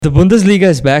The Bundesliga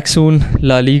is back soon.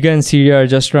 La Liga and Serie A are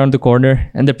just around the corner,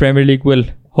 and the Premier League will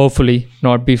hopefully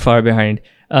not be far behind.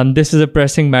 This is a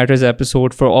Pressing Matters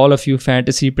episode for all of you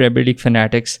fantasy Premier League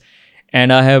fanatics,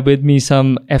 and I have with me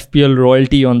some FPL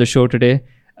royalty on the show today.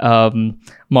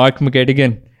 Mark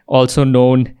McGettigan, also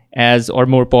known as, or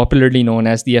more popularly known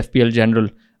as, the FPL General.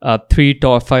 3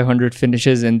 top 500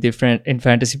 finishes in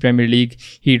Fantasy Premier League.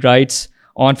 He writes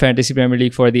on Fantasy Premier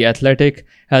League for The Athletic,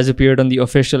 has appeared on the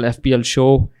official FPL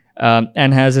show,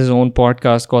 and has his own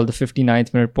podcast called the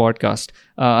 59th Minute Podcast.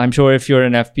 I'm sure if you're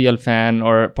an FPL fan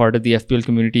or part of the FPL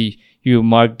community,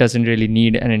 Mark doesn't really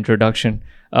need an introduction.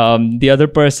 The other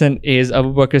person is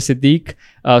Abu Bakr Siddiq,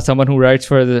 someone who writes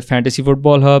for the Fantasy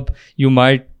Football Hub. You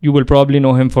will probably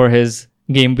know him for his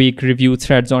game week review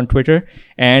threads on Twitter,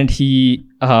 and you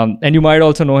might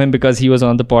also know him because he was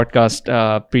on the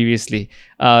podcast previously.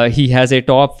 He has a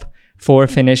top 4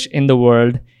 finish in the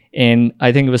world in,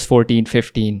 I think it was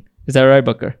 14-15. Is that right,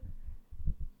 Bakr?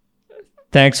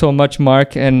 Thanks so much,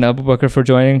 Mark and Abu Bakr, for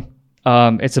joining.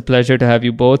 It's a pleasure to have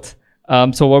you both.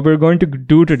 So what we're going to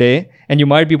do today, and you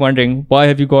might be wondering, why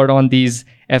have you got on these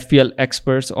FPL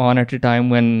experts on at a time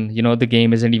when the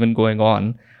game isn't even going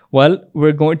on? Well,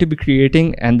 we're going to be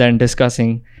creating and then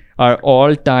discussing our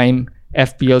all-time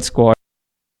FPL squad,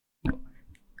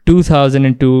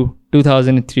 2002,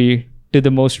 2003, to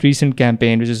the most recent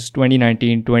campaign, which is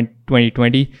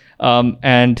 2019-2020.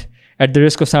 And at the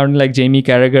risk of sounding like Jamie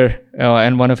Carragher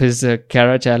and one of his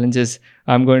Cara challenges,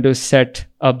 I'm going to set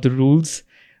up the rules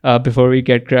before we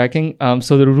get cracking.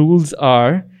 So the rules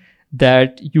are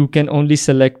that you can only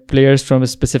select players from a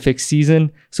specific season.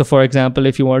 So for example,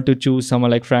 if you want to choose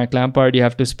someone like Frank Lampard, you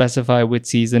have to specify which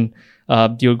season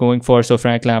you're going for. So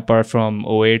Frank Lampard from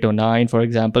 08-09, for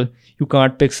example. You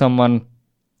can't pick someone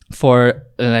for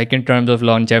in terms of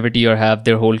longevity or have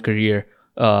their whole career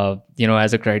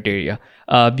as a criteria.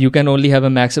 You can only have a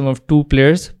maximum of 2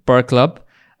 players per club.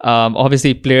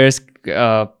 Obviously players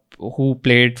who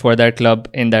played for that club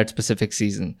in that specific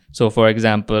season. So for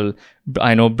example,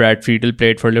 I know Brad Friedel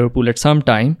played for Liverpool at some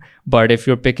time, but if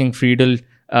you're picking Friedel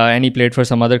and he played for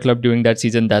some other club during that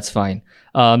season, that's fine.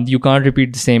 You can't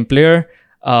repeat the same player.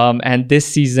 And this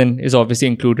season is obviously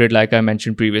included, like I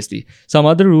mentioned previously. Some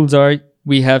other rules are,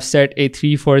 we have set a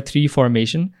 3-4-3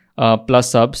 formation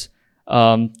plus subs.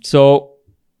 So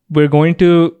we're going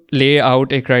to lay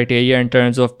out a criteria in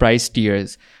terms of price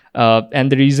tiers.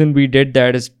 And the reason we did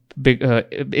that is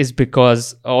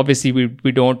because obviously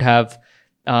we don't have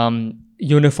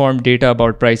uniform data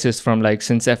about prices from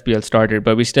since FPL started,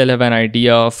 but we still have an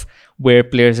idea of where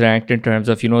players ranked in terms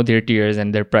of their tiers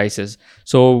and their prices.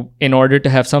 So in order to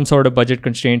have some sort of budget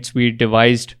constraints, we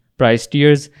devised price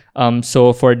tiers.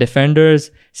 So for defenders,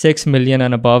 6 million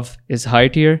and above is high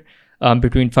tier.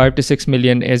 Between 5 to 6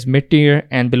 million is mid tier,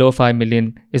 and below 5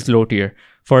 million is low tier.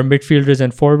 For midfielders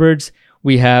and forwards,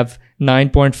 we have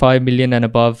 9.5 million and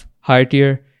above high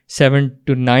tier, 7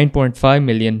 to 9.5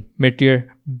 million mid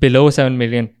tier, below 7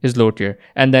 million is low tier.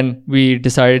 And then we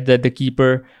decided that the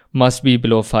keeper must be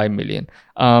below 5 million.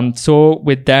 So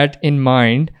with that in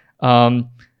mind,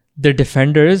 the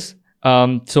defenders,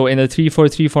 so in a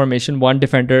 3-4-3 formation, 1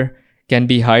 defender can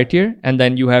be high tier, and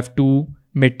then you have 2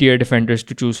 mid-tier defenders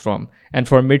to choose from. And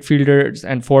for midfielders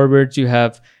and forwards, you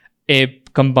have a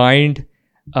combined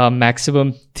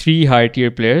maximum 3 high tier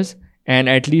players, and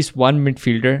at least 1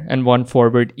 midfielder and 1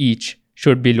 forward each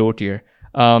should be low tier.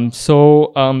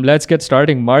 So let's get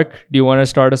starting. Mark, do you want to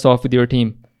start us off with your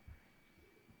team?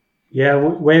 Yeah,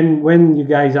 when you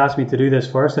guys asked me to do this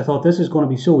first, I thought this is going to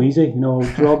be so easy.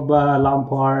 Drogba,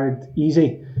 Lampard,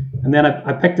 easy. And then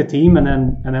I picked a team, and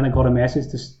then I got a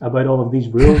message about all of these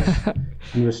rules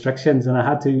and restrictions, and I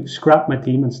had to scrap my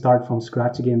team and start from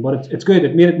scratch again. But it's good.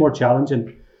 It made it more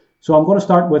challenging. So I'm going to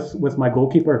start with my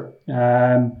goalkeeper.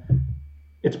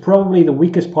 It's probably the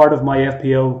weakest part of my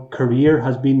FPL career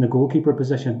has been the goalkeeper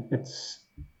position. It's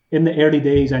in the early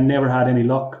days, I never had any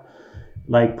luck.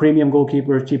 Like premium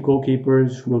goalkeepers, cheap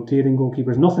goalkeepers, rotating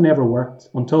goalkeepers, nothing ever worked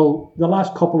until the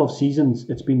last couple of seasons.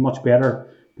 It's been much better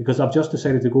because I've just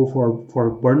decided to go for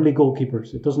Burnley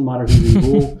goalkeepers. It doesn't matter who's in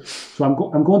goal. So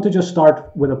I'm going to just start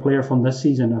with a player from this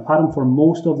season. I've had him for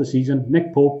most of the season,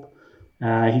 Nick Pope.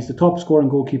 He's the top scoring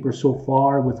goalkeeper so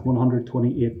far with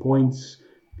 128 points.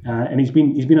 And he's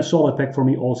been a solid pick for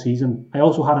me all season. I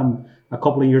also had him a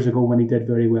couple of years ago when he did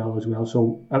very well as well.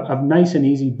 So a nice and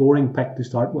easy, boring pick to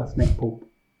start with, Nick Pope.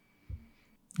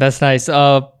 That's nice.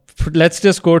 Let's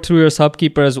just go through your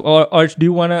subkeepers. Or do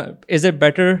you want to, is it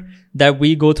better that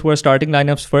we go through our starting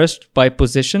lineups first by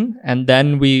position and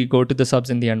then we go to the subs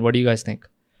in the end? What do you guys think?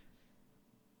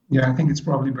 Yeah, I think it's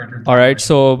probably better. All right.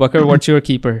 So, Bakar, what's your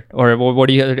keeper? Or what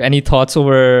do you any thoughts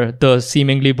over the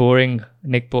seemingly boring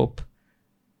Nick Pope?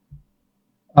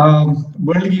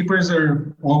 Burnley keepers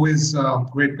are always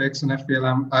great picks in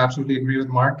FPL. I absolutely agree with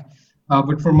Mark.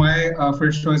 But for my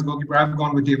first choice goalkeeper, I've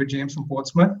gone with David James from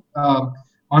Portsmouth.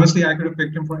 Honestly, I could have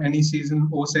picked him for any season,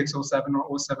 06, 07,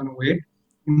 or 07, 08,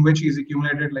 in which he's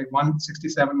accumulated like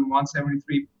 167,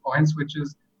 173 points, which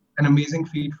is an amazing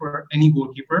feat for any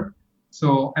goalkeeper.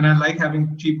 So, and I like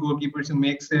having cheap goalkeepers and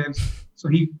make saves. So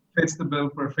he fits the bill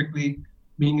perfectly,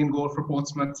 being in goal for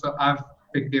Portsmouth. So I've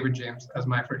picked David James as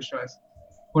my first choice.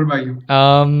 What about you?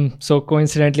 So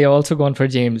coincidentally, I've also gone for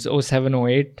James 07,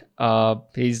 08.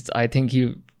 I think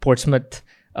Portsmouth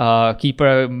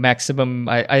keeper maximum.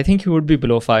 I think he would be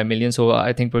below 5 million. So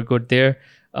I think we're good there.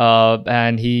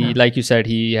 And he, like you said,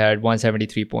 he had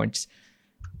 173 points.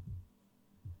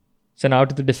 So now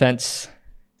to the defense.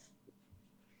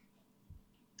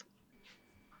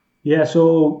 Yeah,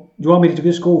 so do you want me to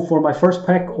just go for my first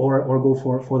pick or go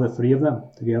for the three of them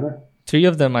together? 3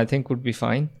 of them I think would be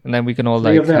fine, and then we can all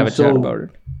have a chat about it.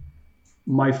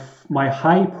 My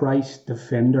high price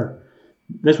defender.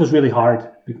 This was really hard.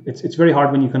 It's very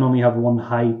hard when you can only have one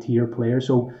high tier player.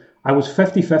 So I was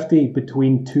 50-50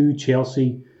 between 2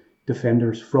 Chelsea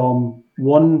defenders from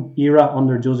one era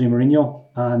under Jose Mourinho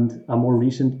and a more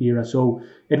recent era. So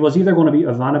it was either going to be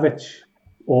Ivanovic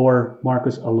or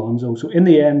Marcos Alonso. So in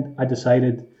the end, I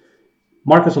decided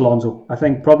Marcos Alonso. I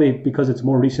think probably because it's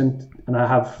more recent and I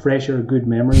have fresher, good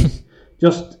memories.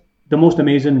 Just the most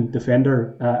amazing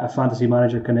defender a fantasy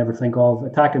manager can ever think of.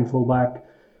 Attacking fullback.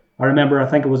 I remember, I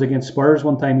think it was against Spurs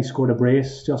one time, he scored a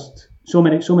brace. Just so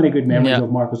many good memories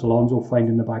of Marcos Alonso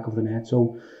finding the back of the net.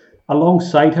 So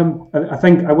alongside him, I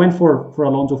think I went for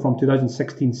Alonso from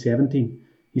 2016-17.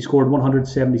 He scored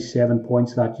 177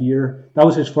 points that year. That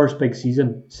was his first big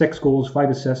season. 6 goals, 5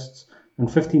 assists, and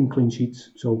 15 clean sheets.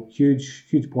 So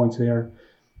huge points there.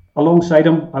 Alongside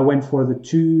him, I went for the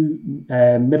 2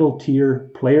 middle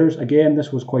tier players. Again,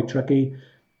 this was quite tricky.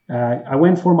 I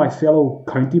went for my fellow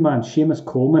county man, Seamus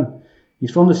Coleman.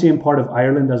 He's from the same part of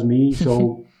Ireland as me.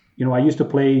 So, I've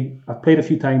played a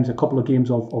few times, a couple of games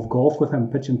of golf with him,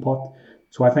 pitch and putt.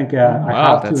 So I think I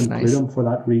have to include him for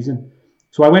that reason.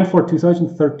 So I went for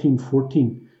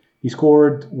 2013-14. He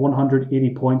scored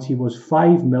 180 points. He was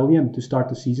 5 million to start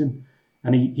the season.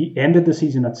 And he ended the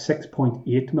season at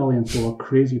 6.8 million. So a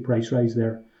crazy price rise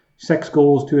there. 6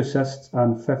 goals, 2 assists,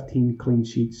 and 15 clean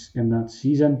sheets in that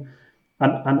season.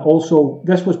 And also,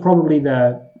 this was probably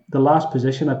the last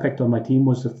position I picked on my team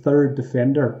was the third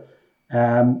defender.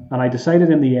 And I decided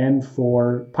in the end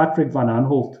for Patrick Van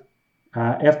Aanholt,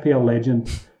 FPL legend.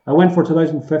 I went for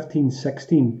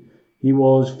 2015-16. He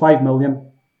was 5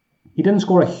 million. He didn't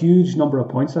score a huge number of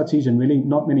points that season, really.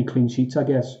 Not many clean sheets, I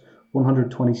guess.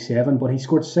 127. But he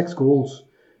scored 6 goals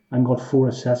and got 4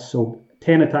 assists. So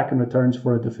 10 attacking returns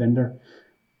for a defender.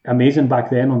 Amazing back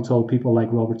then until people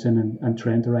like Robertson and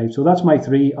Trent arrived. So that's my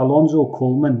 3. Alonso,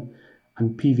 Coleman,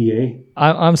 and PVA.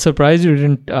 I'm surprised you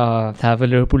didn't have a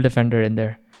Liverpool defender in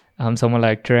there. Someone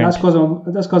like Trent. That's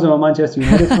because I'm a Manchester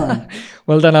United fan.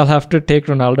 Well, then I'll have to take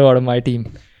Ronaldo out of my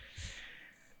team.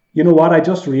 You know what? I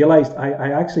just realised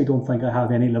I actually don't think I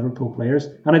have any Liverpool players.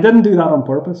 And I didn't do that on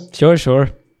purpose. Sure.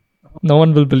 No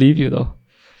one will believe you, though.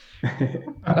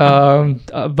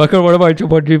 Bakar, what about you?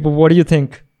 What do you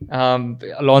think?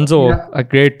 Alonso, a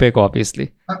great pick,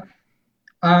 obviously.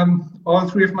 All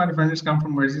 3 of my defenders come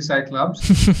from Merseyside clubs.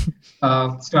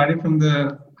 Starting from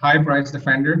the high-priced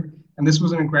defender. And this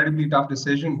was an incredibly tough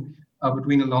decision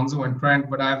between Alonso and Trent,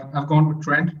 but I've gone with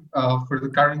Trent for the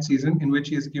current season, in which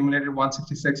he has accumulated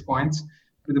 166 points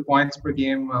with a points per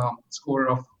game score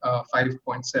of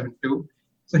 5.72.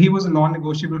 So he was a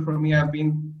non-negotiable for me. I've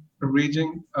been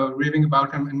raving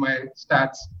about him in my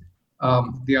stats,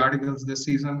 the articles this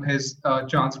season. His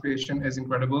chance creation is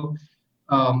incredible.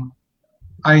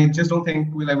 I just don't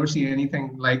think we'll ever see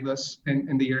anything like this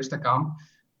in the years to come.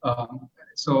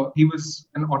 So he was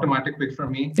an automatic pick for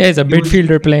me. Yeah, he's a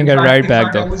midfielder playing at right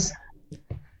back, though.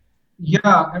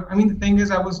 I mean, the thing is,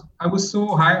 I was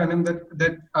so high on him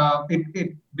that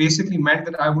it basically meant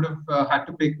that I would have had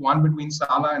to pick one between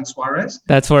Salah and Suarez.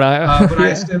 That's what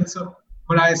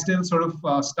but I still sort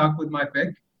of stuck with my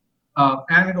pick.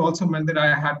 And it also meant that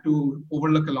I had to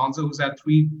overlook Alonso, who's had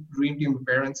 3 Dream Team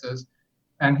appearances.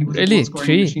 And he was a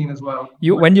goal-scoring machine as well.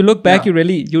 When you look back, you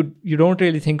don't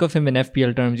really think of him in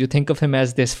FPL terms. You think of him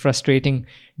as this frustrating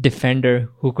defender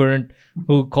who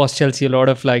cost Chelsea a lot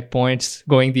of points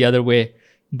going the other way.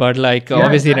 But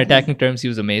obviously in attacking terms, he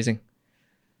was amazing.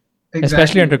 Exactly.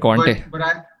 Especially under Conte. But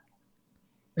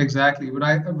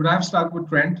I've stuck with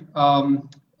Trent.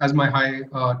 as my high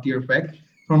tier pick.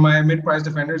 For my mid-price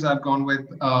defenders, I've gone with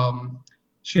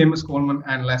Seamus Coleman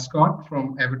and Les Scott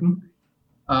from Everton.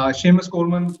 Seamus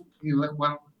Coleman,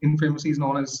 infamously is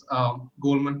known as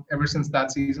Goalman ever since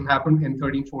that season happened in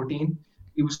 13-14.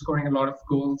 He was scoring a lot of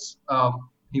goals.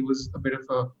 He was a bit of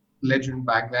a legend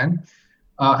back then.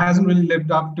 Hasn't really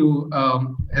lived up to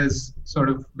his sort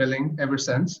of billing ever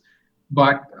since.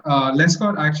 But Les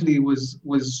Scott actually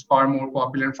was far more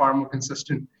popular and far more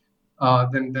consistent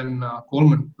than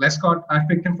Coleman. Les Scott, I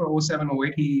picked him for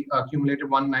 07-08. He accumulated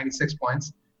 196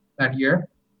 points that year.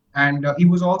 And he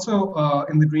was also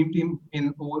in the dream team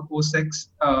in 06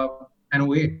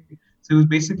 and 08. So he was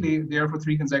basically there for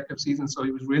 3 consecutive seasons. So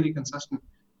he was really consistent.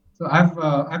 So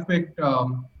I've picked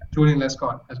Julian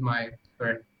Lescott as my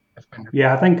third defender.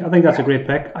 Yeah, I think that's a great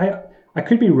pick. I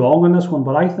could be wrong on this one,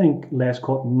 but I think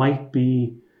Lescott might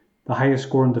be the highest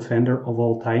scoring defender of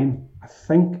all time. I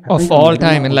think of all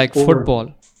time in like football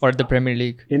or the Premier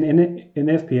League. In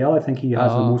FPL, I think he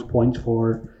has the most points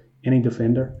for any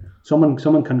defender.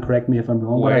 Someone can correct me if I'm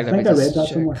wrong, but I think I read that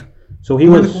somewhere. So he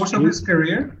over the course of his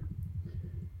career.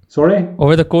 Sorry?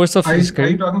 Over the course of his career?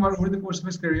 Are you talking about over the course of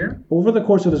his career? Over the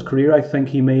course of his career, I think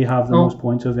he may have the most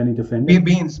points of any defender.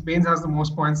 Baines has the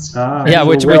most points. Yeah,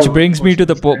 which brings me to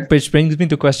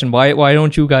the question: why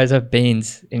don't you guys have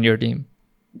Baines in your team?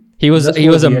 He was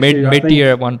a mid tier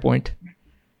at one point.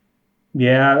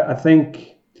 Yeah, I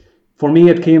think for me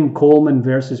it came Coleman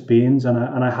versus Baines, and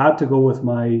I had to go with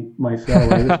my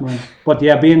fellow Irishman. But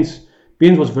yeah, Baines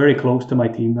was very close to my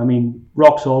team. I mean,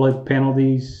 rock solid,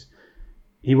 penalties.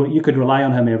 You could rely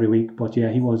on him every week, but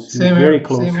yeah, he was very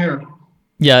close. Same here.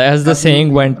 Yeah, as the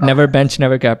saying went, never bench,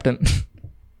 never captain.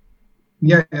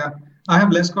 Yeah. I have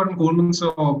Lescott and Coleman,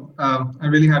 so I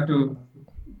really had to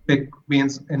pick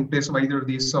Baines in place of either of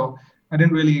these. So I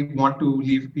didn't really want to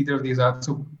leave either of these out.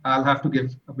 So I'll have to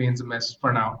give Baines a miss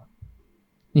for now.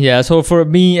 Yeah, so for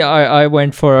me, I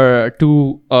went for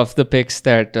 2 of the picks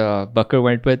that Bucker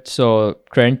went with. So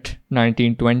Trent,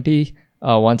 1920.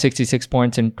 166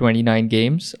 points in 29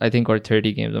 games, I think, or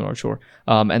 30 games, I'm not sure.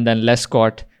 And then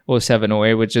Lescott,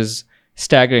 07-08, which is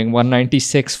staggering,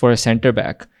 196 for a center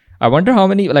back. I wonder how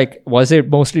many, was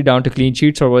it mostly down to clean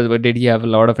sheets, or did he have a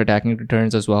lot of attacking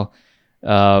returns as well?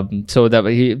 So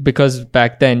that because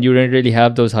back then you didn't really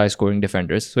have those high scoring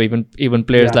defenders. So even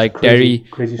players like Terry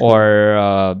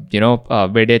or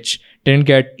Vidic didn't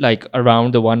get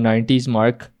around the 190s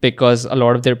mark because a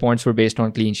lot of their points were based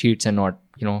on clean sheets and not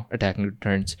attacking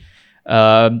returns.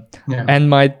 And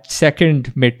my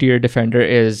second mid-tier defender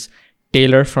is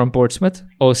Taylor from Portsmouth,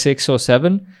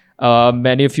 06-07.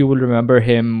 Many of you will remember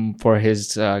him for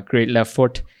his great left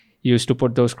foot. He used to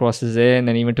put those crosses in,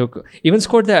 and even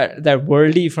scored that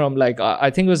worldie from I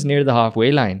think it was near the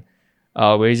halfway line,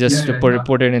 where he just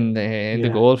put it in the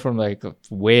goal from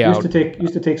way out.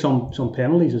 Used to take some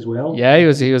penalties as well. Yeah,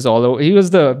 he was all over. He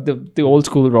was the old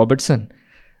school Robertson.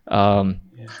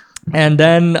 And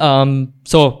then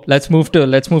so let's move to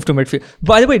midfield.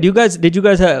 By the way, did you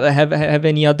guys have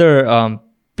any other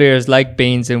players like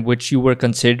Baines in which you were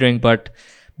considering, but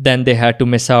then they had to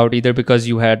miss out either because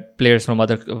you had players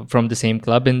from the same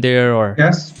club in there, or?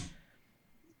 Yes,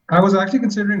 I was actually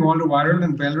considering Alderweireld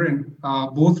and Bellerin,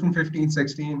 both from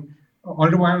 15-16.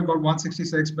 Alderweireld got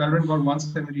 166, Bellerin got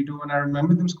 172, and I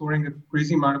remember them scoring a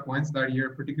crazy amount of points that year.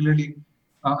 Particularly,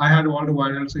 I had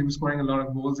Alderweireld, so he was scoring a lot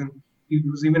of goals, and he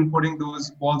was even putting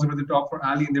those balls over the top for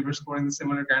Ali, and they were scoring the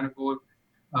similar kind of goal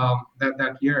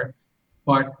that year.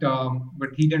 But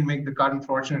he didn't make the cut,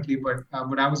 unfortunately. But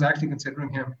I was actually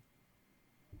considering him.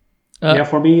 Yeah,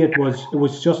 for me it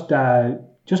was just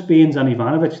Baines and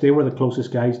Ivanovic. They were the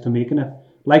closest guys to making it.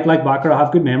 Like Bakker, I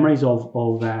have good memories of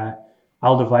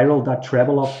Alderweireld, that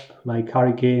treble up, like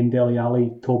Harry Kane, Dele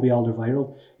Alli, Toby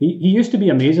Alderweireld. He used to be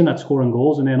amazing at scoring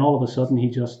goals, and then all of a sudden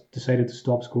he just decided to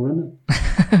stop scoring them.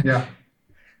 Yeah.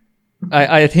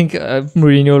 I think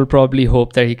Mourinho will probably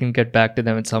hope that he can get back to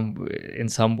them in some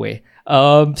way.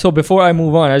 So before I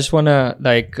move on, I just want to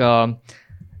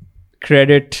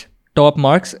credit Top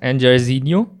Marks and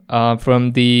Jairzinho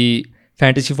from the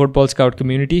Fantasy Football Scout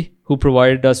community, who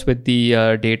provided us with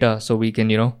the data so we can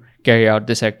carry out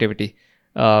this activity.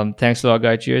 Thanks a lot,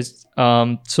 guys. Cheers.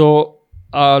 So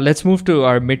let's move to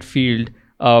our midfield.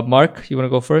 Mark, you want to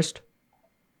go first?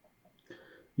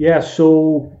 Yeah.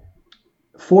 So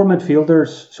 4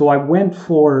 midfielders. So I went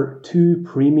for 2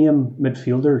 premium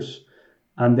midfielders,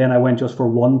 and then I went just for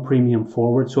 1 premium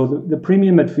forward. So the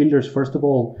premium midfielders, first of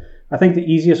all, I think the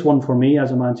easiest one for me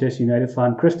as a Manchester United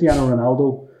fan, Cristiano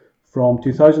Ronaldo, from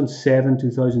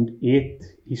 2007-2008,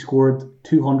 he scored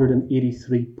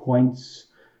 283 points,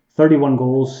 31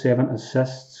 goals, 7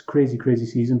 assists, crazy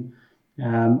season.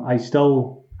 I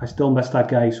still miss that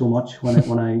guy so much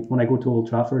when I go to Old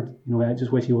Trafford. I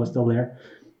just wish he was still there.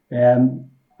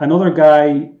 Another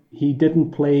guy, he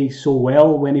didn't play so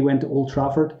well when he went to Old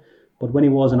Trafford, but when he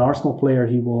was an Arsenal player,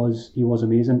 he was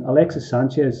amazing. Alexis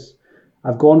Sanchez,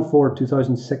 I've gone for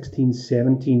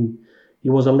 2016-17. He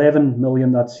was 11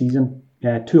 million that season,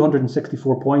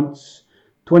 264 points,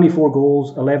 24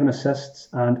 goals, 11 assists,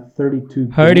 and 32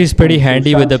 goals. Heard he's pretty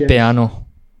handy with the piano.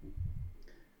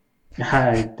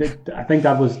 I think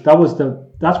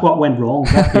that's what went wrong.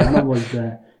 That piano was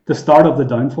the start of the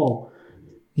downfall.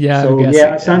 Yeah.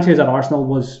 So Sanchez at Arsenal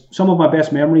was some of my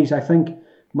best memories. I think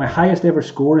my highest ever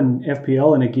score in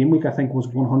FPL in a game week, I think, was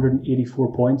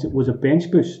 184 points. It was a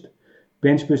bench boost,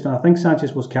 and I think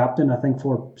Sanchez was captain. I think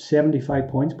for 75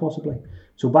 points possibly.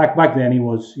 So back then he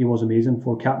was amazing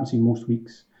for captaincy most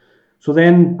weeks. So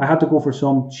then I had to go for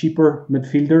some cheaper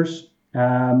midfielders.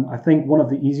 I think one of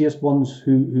the easiest ones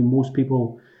who most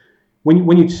people,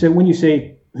 when you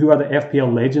say who are the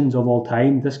FPL legends of all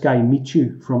time, this guy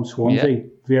Michu from Swansea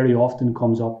very often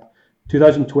comes up.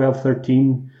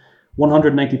 2012-13,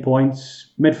 190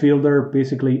 points, midfielder,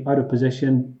 basically out of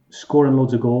position, scoring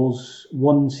loads of goals,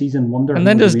 one season wonder. And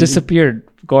then just disappeared.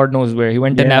 God knows where. He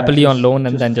went to Napoli on loan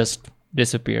and then just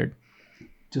disappeared.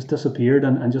 Just disappeared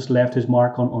and just left his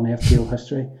mark on FPL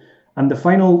history. And the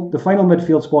final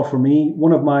midfield spot for me,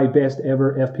 one of my best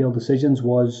ever FPL decisions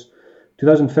was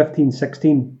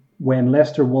 2015-16 when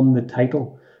Leicester won the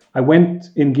title. I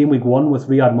went in game week 1 with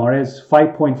Riyad Mahrez,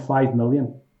 5.5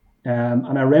 million.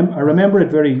 And I remember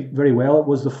it very, very well. It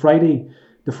was the Friday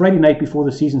night before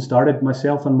the season started.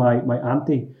 Myself and my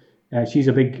auntie, she's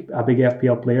a big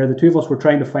FPL player. The two of us were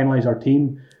trying to finalise our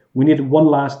team. We needed one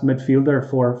last midfielder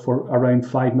for around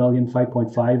 5 million,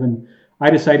 5.5, and I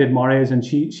decided Mahrez, and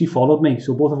she followed me.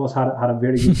 So both of us had a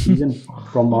very good season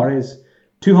from Mahrez.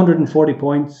 240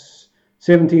 points,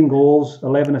 17 goals,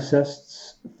 11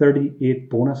 assists, 38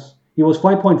 bonus. He was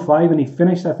 5.5 and he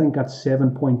finished, I think, at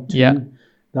 7.2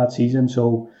 that season.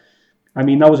 So, I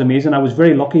mean, that was amazing. I was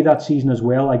very lucky that season as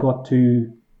well. I got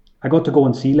to go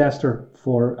and see Leicester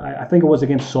for, I think it was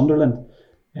against Sunderland.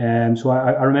 So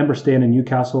I remember staying in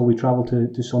Newcastle. We travelled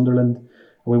to Sunderland.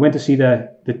 We went to see the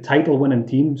title-winning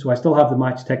team, so I still have the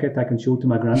match ticket. I can show it to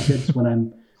my grandkids when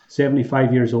I'm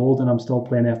 75 years old and I'm still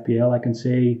playing FPL. I can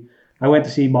say I went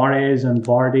to see Mahrez and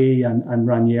Vardy and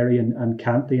Ranieri and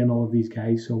Kante and all of these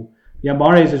guys. So yeah,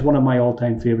 Mahrez is one of my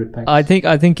all-time favourite picks. I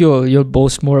think you'll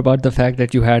boast more about the fact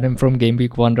that you had him from game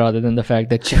week 1 rather than the fact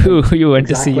that you went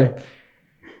to see him.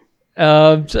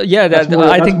 So yeah,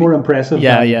 I think more impressive.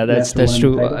 Yeah, that's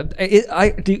true.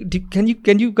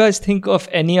 Can you guys think of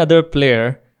any other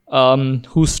player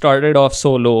who started off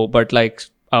so low but like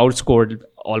outscored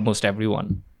almost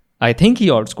everyone? I think he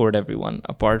outscored everyone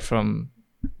apart from.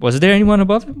 Was there anyone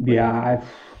above him? Yeah,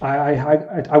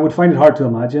 I would find it hard to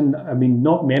imagine. I mean,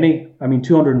 not many. I mean,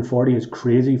 240 is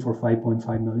crazy for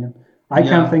 5.5 million. I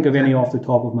can't think of any off the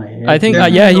top of my head. I think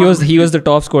he was the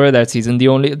top scorer that season.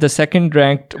 The second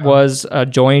ranked was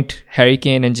joint Harry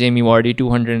Kane and Jamie Vardy,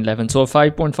 211. So a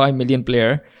 5.5 million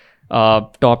player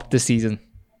topped the season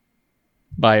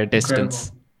by a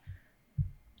distance. It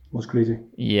was crazy.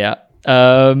 Yeah.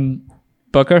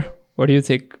 Pucker, what do you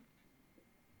think?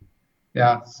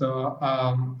 Yeah, so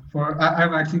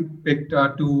I've actually picked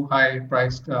two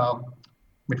high-priced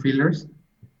midfielders.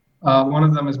 One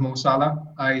of them is Mo Salah.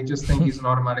 I just think he's an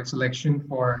automatic selection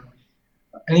for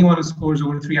anyone who scores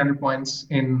over 300 points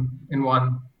in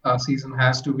one season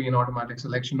has to be an automatic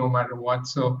selection no matter what.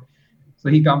 So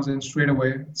he comes in straight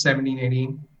away,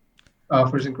 17-18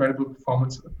 for his incredible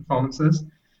performances.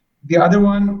 The other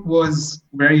one was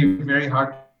very, very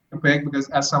hard to pick because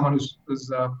as someone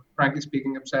who's frankly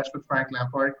speaking obsessed with Frank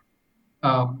Lampard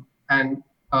and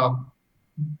a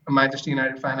Manchester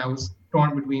United fan, I was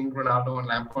torn between Ronaldo and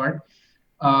Lampard.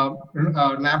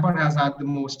 Lampard has had the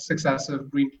most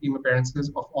successive Dream Team appearances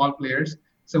of all players,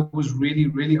 so it was really,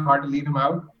 really hard to leave him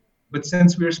out. But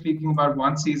since we're speaking about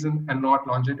one season and not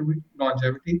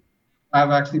longevity,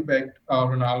 I've actually picked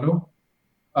Ronaldo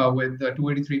with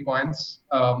 283 points,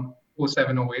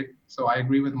 07-08. So I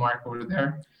agree with Mark over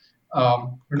there.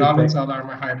 Ronaldo and Salah are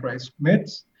my high-priced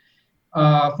mids.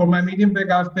 For my medium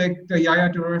pick, I've picked Yaya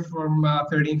Toure from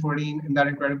 13-14 in that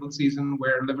incredible season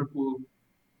where Liverpool,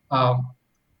 I'm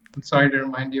sorry to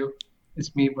remind you,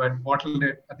 it's me, but bottled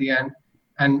it at the end.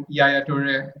 And Yaya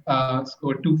Toure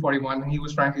scored 241. He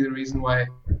was frankly the reason why.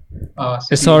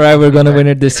 It's all right. We're going to win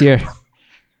it this year.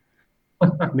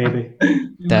 Maybe.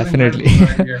 Definitely.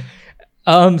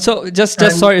 So just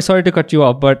sorry to cut you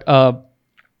off, but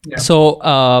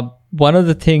so one of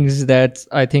the things that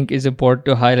I think is important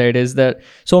to highlight is that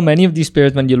so many of these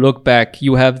players, when you look back,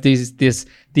 you have these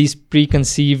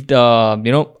preconceived,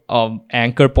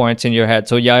 anchor points in your head.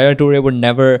 So Yaya Toure would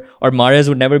never, or Mahrez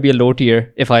would never be a low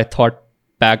tier if I thought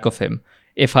back of him,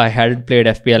 if I hadn't played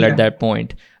FPL at that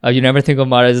point. You never think of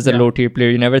Mahrez as a low tier player.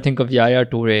 You never think of Yaya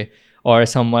Toure or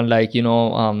someone like,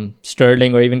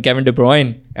 Sterling or even Kevin De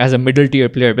Bruyne as a middle tier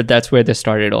player, but that's where they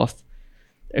started off.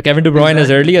 Kevin De Bruyne,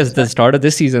 as early as the start of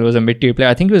this season, was a mid-tier player.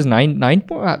 I think it was 9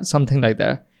 something like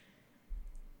that.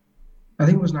 I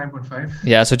think it was 9.5.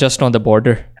 Yeah, so just on the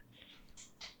border.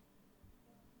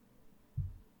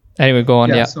 Anyway, go on.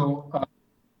 Yeah. So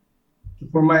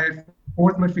for my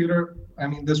fourth midfielder, I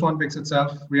mean, this one picks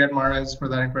itself. Riyad Mahrez for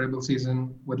that incredible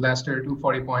season with Leicester,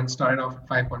 240 points, started off at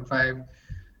 5.5,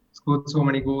 scored so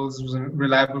many goals, was a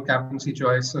reliable captaincy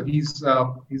choice. So he's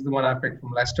the one I picked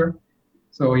from Leicester.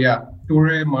 So yeah,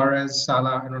 Toure, Mahrez,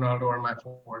 Salah, and Ronaldo are my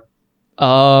four.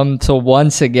 So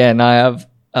once again, I have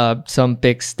some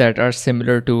picks that are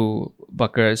similar to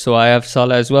Bakar. So I have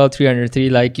Salah as well, 303.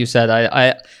 Like you said,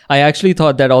 I actually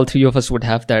thought that all three of us would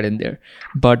have that in there,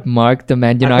 but Mark, the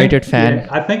Man United fan,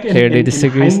 I think clearly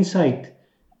disagrees.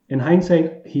 In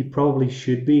hindsight, he probably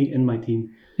should be in my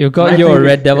team. You got your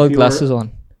Red Devil glasses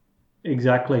on.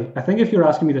 Exactly. I think if you're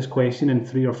asking me this question in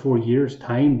 3 or 4 years'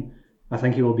 time, I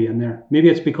think he will be in there. Maybe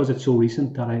it's because it's so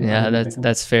recent that I. Yeah,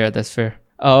 that's fair. That's fair.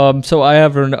 So I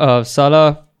have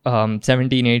Salah,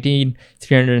 17-18,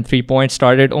 303 points.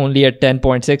 Started only at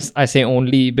 10.6. I say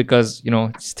only because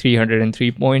it's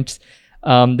 303 points.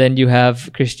 Then you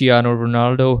have Cristiano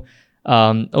Ronaldo,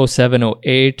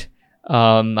 07-08.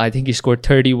 I think he scored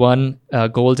 31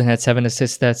 goals and had 7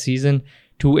 assists that season.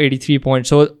 283 points.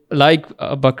 So like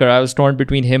Bakar, I was torn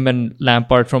between him and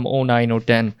Lampard from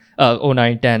 09-10.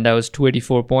 That was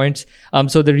 284 points.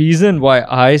 So the reason why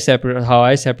how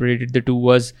I separated the two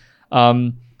was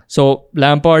so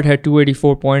Lampard had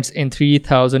 284 points in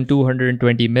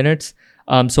 3,220 minutes.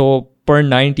 So per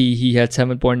 90 he had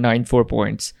 7.94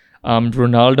 points.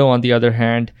 Ronaldo, on the other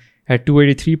hand, had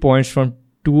 283 points from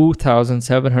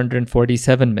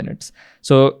 2,747 minutes.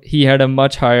 So he had a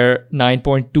much higher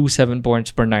 9.27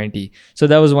 points per 90. So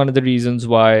that was one of the reasons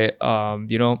why, that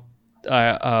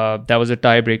was a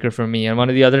tiebreaker for me. And one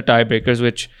of the other tiebreakers,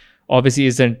 which obviously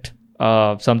isn't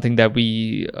something that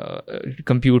we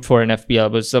compute for in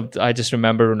FPL, was I just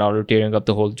remember Ronaldo tearing up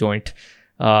the whole joint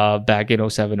back in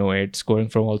 07-08, scoring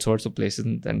from all sorts of places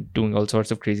and doing all sorts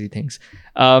of crazy things.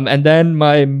 And then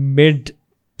my mid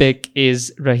pick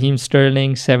is Raheem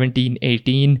Sterling,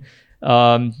 17-18.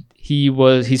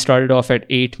 He started off at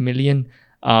 8 million,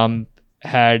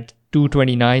 had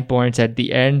 229 points at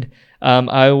the end.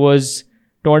 I was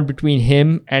torn between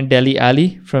him and Dele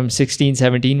Alli from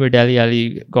 16-17, where Dele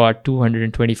Alli got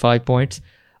 225 points.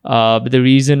 But the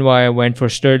reason why I went for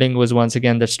Sterling was once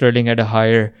again that Sterling had a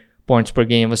higher points per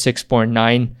game, was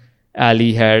 6.9.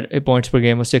 Ali had a points per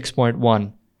game of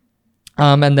 6.1.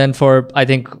 And then I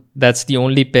think that's the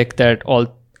only pick that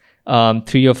all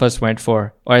three of us went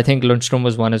for, or I think Lundstrom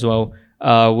was one as well,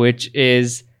 which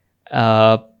is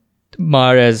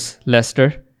Mahrez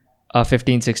Leicester,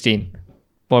 15-16.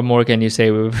 What more can you say?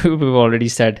 We've already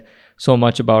said so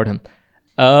much about him.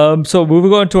 So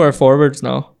moving on to our forwards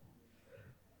now.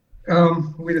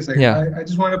 Wait a second. Yeah. I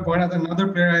just want to point out another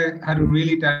player I had a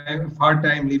really hard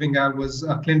time leaving out was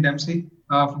Clint Dempsey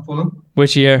from Fulham.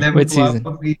 Which year? Which season?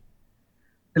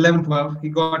 11-12. He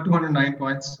got 209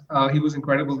 points. He was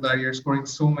incredible that year, scoring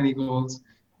so many goals.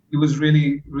 He was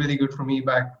really, really good for me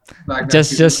back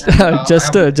just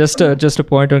a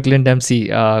point on Clint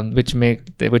Dempsey, which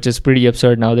is pretty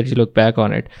absurd now that you look back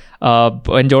on it.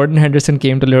 When Jordan Henderson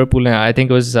came to Liverpool, I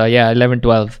think it was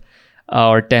 11-12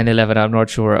 or 10-11. I'm not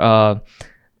sure.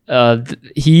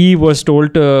 He was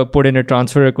told to put in a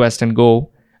transfer request and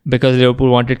go because Liverpool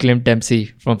wanted Clint Dempsey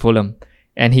from Fulham.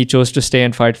 And he chose to stay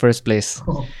and fight for his place.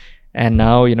 Oh. And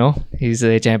now, he's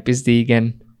a Champions League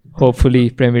and hopefully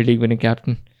Premier League winning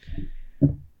captain.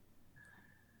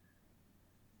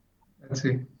 Let's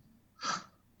see.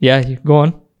 Yeah, go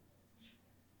on.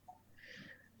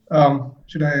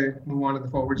 Should I move on to the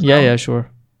forwards now? Yeah,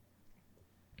 sure.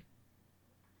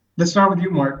 Let's start with you,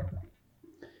 Mark.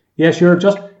 Yeah, sure.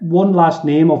 Just one last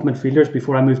name of midfielders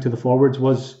before I move to the forwards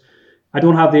was, I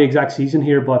don't have the exact season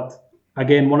here, but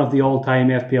again, one of the all-time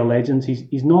FPL legends.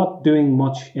 He's not doing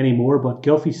much anymore, but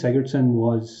Gylfi Sigurdsson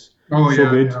was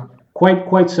good. Yeah.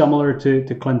 Quite similar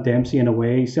to Clint Dempsey in a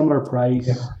way. Similar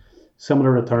price,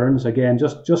 similar returns. Again,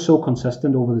 just so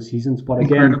consistent over the seasons. But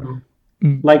again,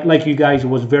 like you guys, it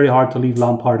was very hard to leave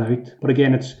Lampard out. But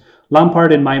again,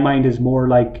 Lampard in my mind is more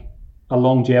like a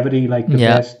longevity, like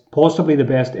possibly the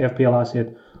best FPL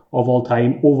asset of all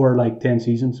time over like 10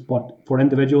 seasons. But for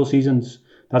individual seasons,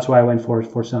 that's why I went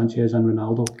for Sanchez and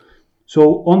Ronaldo.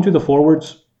 So on to the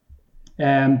forwards.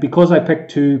 Because I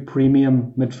picked 2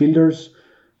 premium midfielders,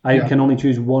 I can only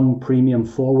choose 1 premium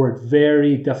forward.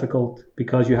 Very difficult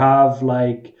because you have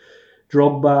like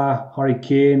Drogba, Harry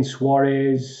Kane,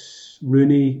 Suarez,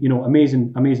 Rooney,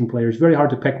 amazing players. Very hard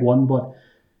to pick one, but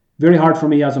very hard for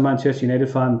me as a Manchester United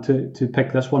fan to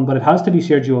pick this one. But it has to be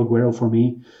Sergio Aguero for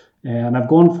me. And I've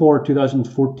gone for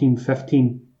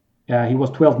 2014-15. He was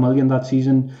 12 million that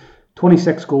season,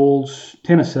 26 goals,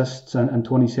 10 assists, and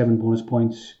 27 bonus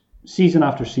points. Season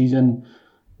after season.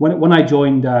 When I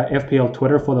joined FPL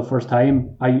Twitter for the first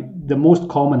time, the most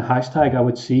common hashtag I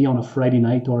would see on a Friday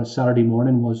night or a Saturday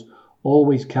morning was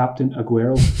always Captain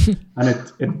Aguero. And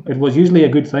it was usually a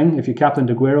good thing. If you captained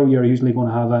Aguero, you're usually going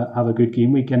to have a good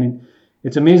game week. And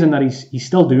it's amazing that he's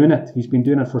still doing it. He's been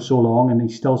doing it for so long, and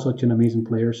he's still such an amazing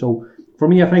player. So for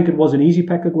me, I think it was an easy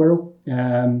pick, Aguero.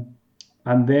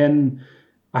 And then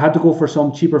I had to go for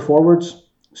some cheaper forwards.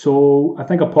 So I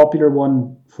think a popular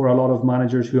one for a lot of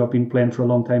managers who have been playing for a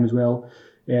long time as well,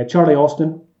 Charlie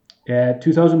Austin,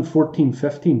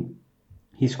 2014-15.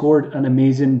 He scored an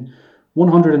amazing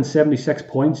 176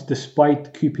 points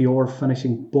despite QPR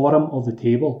finishing bottom of the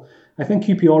table. I think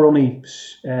QPR only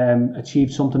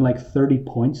achieved something like 30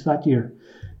 points that year.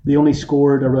 They only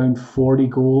scored around 40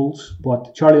 goals,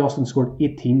 but Charlie Austin scored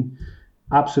 18.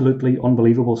 Absolutely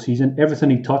unbelievable season. Everything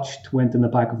he touched went in the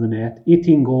back of the net.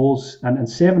 18 goals and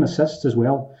 7 assists as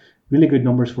well. Really good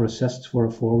numbers for assists for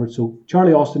a forward. So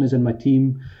Charlie Austin is in my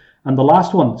team. And the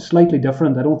last one, slightly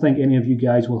different. I don't think any of you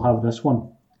guys will have this one.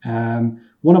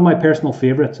 One of my personal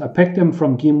favourites. I picked him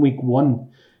from game week 1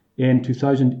 in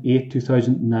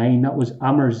 2008-2009. That was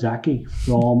Amr Zaki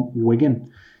from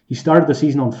Wigan. He started the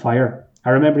season on fire.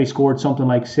 I remember he scored something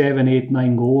like 7, 8,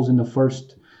 9 goals in the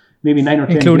first maybe 9 or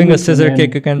 10 including games, a scissor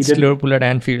kick against Liverpool at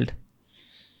Anfield.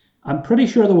 I'm pretty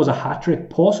sure there was a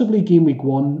hat-trick, possibly game week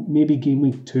 1, maybe game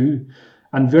week 2,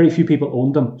 and very few people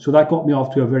owned him. So that got me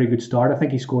off to a very good start. I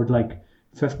think he scored like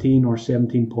 15 or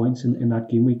 17 points in that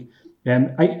game week.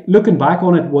 Looking back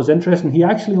on it was interesting. He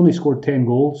actually only scored 10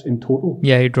 goals in total.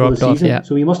 Yeah, he dropped off, yeah.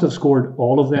 So he must have scored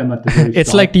all of them at the very It's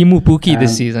start. like Timu Pukki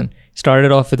this season.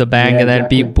 Started off with a bang, and then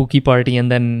exactly. Pukki party,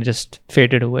 and then just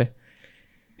faded away.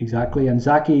 Exactly. And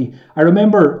Zaki, I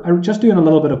remember, I was just doing a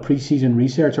little bit of pre-season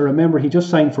research. I remember he just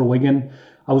signed for Wigan.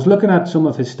 I was looking at some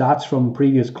of his stats from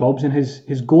previous clubs, and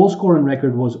his goal scoring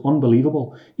record was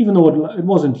unbelievable, even though it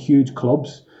wasn't huge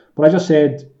clubs. But I just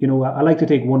said, I like to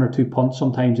take 1 or 2 punts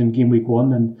sometimes in game week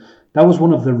 1, and that was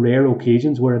one of the rare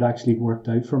occasions where it actually worked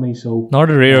out for me. So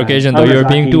not a rare occasion though. You're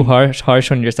being too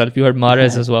harsh on yourself. You had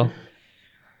Mahrez as well.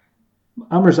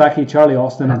 Amr Zaki, Charlie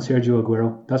Austin, and Sergio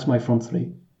Aguero. That's my front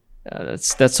 3.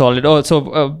 That's solid.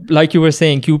 Also, like you were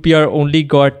saying, QPR only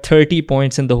got 30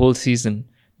 points in the whole season,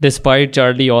 despite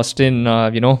Charlie Austin,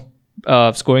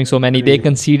 scoring so many. Crazy. They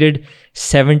conceded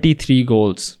 73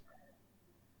 goals,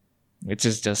 which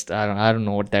is just I don't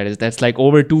know what that is. That's like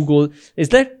over 2 goals. Is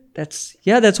that?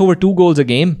 That's over 2 goals a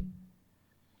game.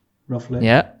 Roughly.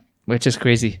 Yeah, which is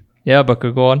crazy. Yeah,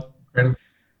 Bakr, go on.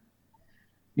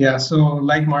 Yeah, so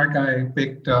like Mark, I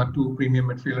picked 2 premium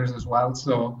midfielders as well.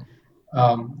 So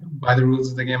by the rules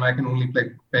of the game, I can only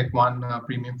pick 1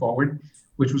 premium forward,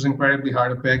 which was incredibly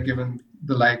hard to pick given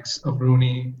the likes of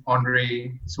Rooney,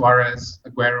 Andre, Suarez,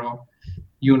 Aguero,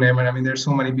 you name it. I mean, there's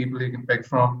so many people you can pick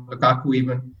from, Lukaku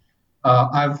even.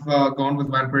 I've gone with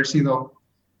Van Persie though,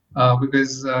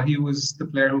 because he was the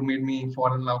player who made me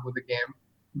fall in love with the game.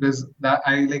 Because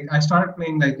I started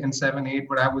playing like in 7-8,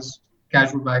 but I was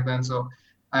casual back then. So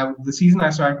the season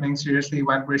I started playing seriously,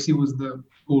 Van Persie was the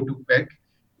go-to pick.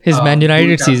 His Man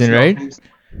United season, right?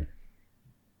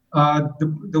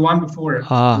 The one before it.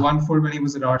 The one before when he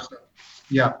was at Arsenal.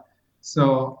 Yeah.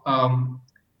 So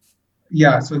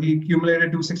so he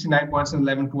accumulated 269 points in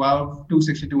 11-12,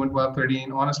 262 in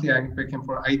 12-13. Honestly, I can pick him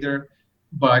for either.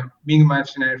 But being a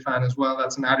Manchester United fan as well,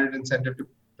 that's an added incentive to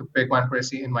pick Van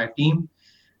Persie in my team.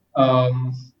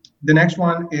 The next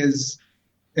one was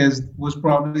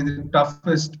probably the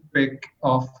toughest pick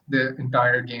of the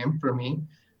entire game for me.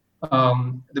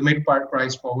 The mid-part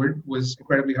price forward was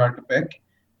incredibly hard to pick.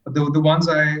 But the ones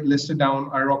I listed down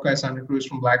are Roque Santa Cruz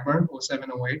from Blackburn,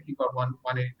 07-08. He got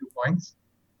 182 points.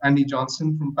 Andy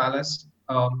Johnson from Palace,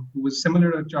 who was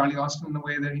similar to Charlie Austin in the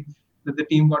way that the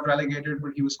team got relegated,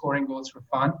 but he was scoring goals for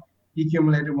fun. He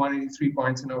accumulated 183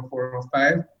 points in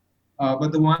 04-05.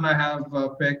 But the one I have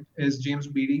picked is James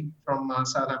Beattie from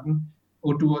Southampton,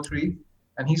 02-03.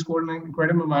 And he scored an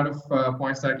incredible amount of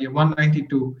points that year,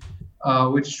 192.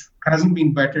 which hasn't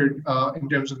been bettered in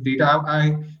terms of data.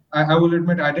 I will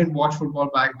admit I didn't watch football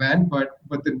back then, but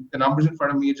the numbers in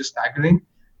front of me are just staggering.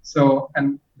 So,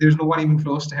 and there's no one even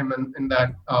close to him in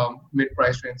that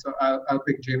mid-price range. So I'll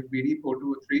pick James Beattie,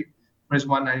 4-2-3 for his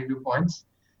 192 points.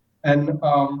 And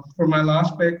for my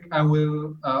last pick, I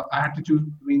had to choose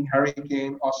between Harry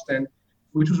Kane, Austin,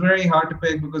 which was very hard to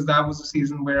pick because that was a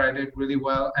season where I did really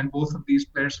well, and both of these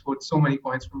players scored so many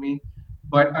points for me.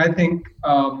 But I think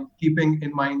keeping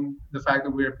in mind the fact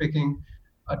that we're picking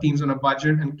teams on a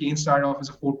budget, and Kane started off as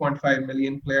a 4.5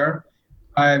 million player,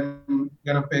 I'm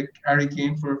gonna pick Harry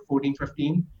Kane for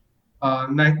 14-15.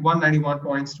 191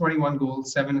 points, 21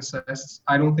 goals, 7 assists.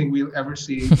 I don't think we'll ever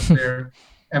see a player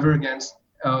ever against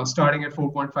starting at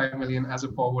 4.5 million as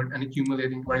a forward and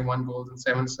accumulating 21 goals and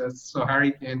 7 assists. So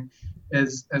Harry Kane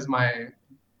is my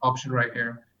option right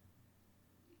here.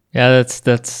 Yeah,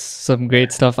 that's some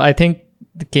great stuff. I think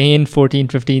the Kane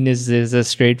 14-15 is a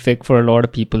straight pick for a lot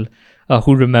of people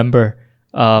who remember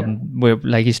where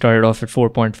like he started off at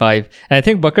 4.5. And I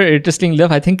think Bakar, interesting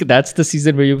enough, I think that's the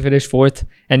season where you finished fourth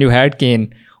and you had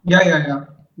Kane. Yeah.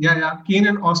 Kane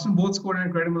and Austin both scored an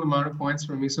incredible amount of points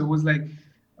for me. So it was like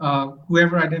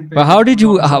whoever I didn't pick. But how did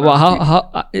you,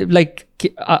 how like,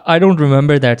 I don't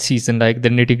remember that season, like the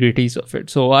nitty gritties of it.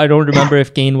 So I don't remember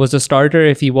if Kane was a starter.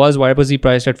 If he was, why was he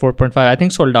priced at 4.5? I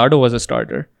think Soldado was a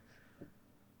starter.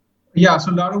 Yeah,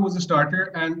 Soldado was a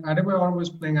starter, and Adebayor was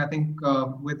playing, I think,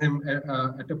 with him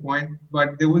at a point.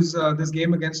 But there was this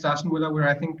game against Aston Villa where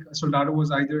I think Soldado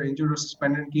was either injured or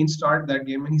suspended, and Kane started that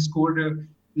game, and he scored a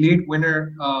late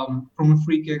winner from a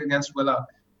free kick against Villa.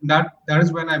 That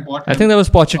is when I bought him. I think that was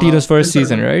Pochettino's first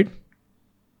season, right?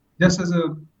 Just as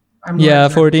a...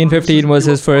 14-15 was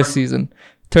his first season.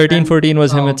 13-14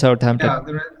 was him at Southampton.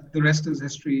 Yeah, the rest is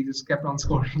history. He just kept on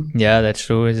scoring. Yeah, that's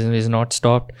true. He's not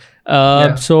stopped.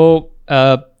 So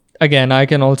again, I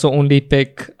can also only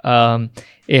pick one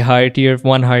high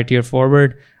tier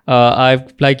forward.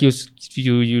 I've, like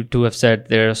you two have said,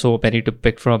 there are so many to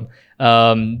pick from.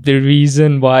 The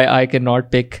reason why I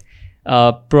cannot pick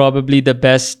probably the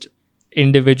best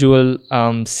individual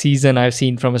season I've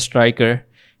seen from a striker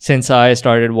since I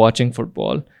started watching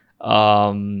football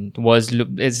is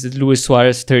Luis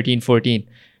Suarez 13-14.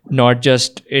 Not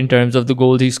just in terms of the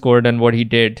goals he scored and what he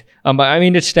did. But I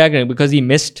mean, it's staggering because he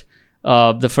missed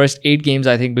the first 8 games,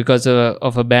 I think, because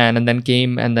of a ban, and then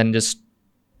came and then just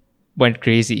went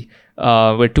crazy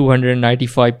with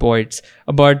 295 points.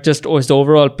 But just his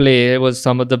overall play, it was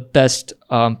some of the best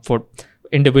for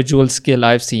individual skill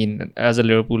I've seen as a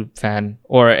Liverpool fan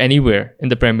or anywhere in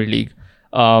the Premier League.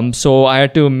 So I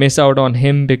had to miss out on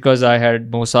him because I had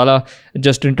Mo Salah.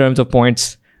 Just in terms of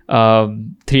points,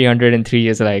 303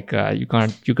 is like you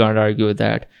can't argue with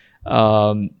that.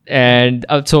 And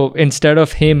so instead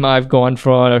of him, I've gone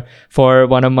for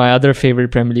one of my other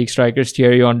favorite Premier League strikers,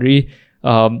 Thierry Henry.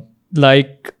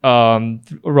 Like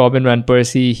Robin van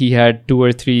Persie, he had 2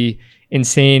 or 3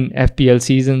 insane FPL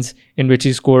seasons in which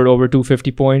he scored over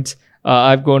 250 points.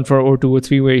 I've gone for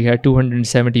 203 where he had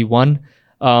 271.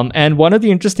 And one of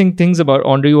the interesting things about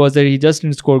Henry was that he just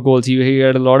didn't score goals. He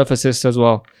had a lot of assists as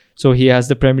well. So he has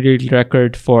the Premier League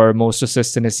record for most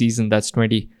assists in a season. That's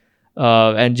 20.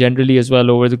 And generally as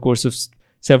well, over the course of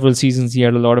several seasons, he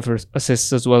had a lot of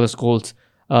assists as well as goals.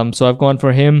 So I've gone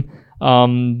for him.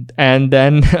 And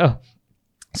then,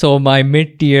 so my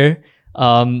mid-tier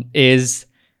is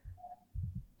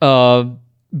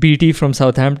BT from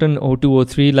Southampton,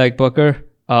 0203, like Bakar.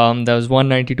 That was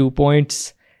 192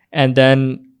 points. And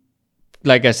then,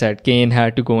 like I said, Kane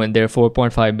had to go in there,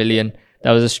 4.5 million.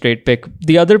 That was a straight pick.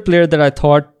 The other player that I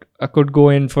thought I could go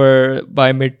in for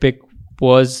by mid-pick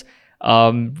was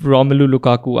Romelu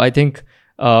Lukaku. I think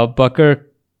Bakar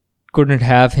couldn't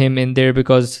have him in there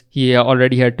because he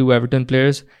already had 2 Everton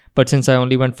players. But since I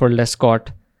only went for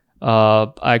Lescott,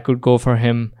 I could go for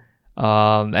him.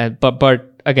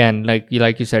 But again, like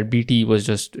you said, BT was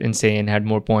just insane, had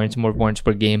more points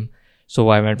per game. So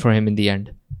I went for him in the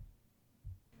end.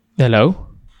 Hello?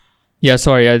 Yeah,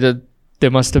 sorry. There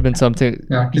must have been something.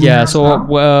 Yeah. So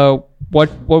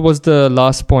what was the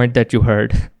last point that you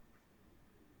heard?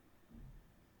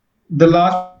 The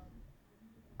last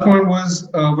point was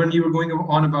when you were going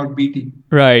on about BT.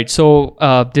 Right. So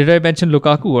did I mention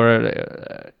Lukaku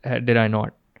or did I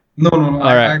not? No.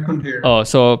 I couldn't hear. Oh,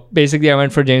 so basically I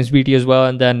went for James Beattie as well,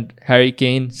 and then Harry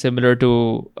Kane, similar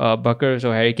to Bakar.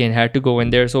 So Harry Kane had to go in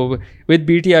there. So with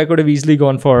Beattie, I could have easily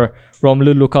gone for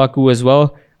Romelu Lukaku as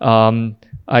well.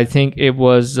 I think it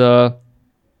was, it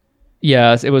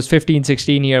was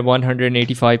 15-16 here,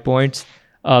 185 points.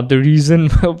 The reason,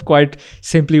 quite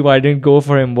simply, why I didn't go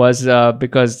for him was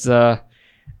because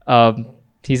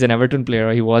he's an Everton player,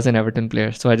 or he was an Everton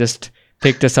player. So I just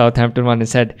picked a Southampton one and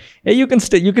said, hey, you can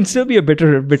still be a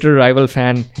bitter rival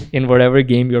fan in whatever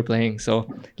game you're playing.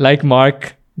 So like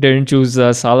Mark didn't choose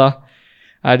Salah,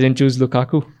 I didn't choose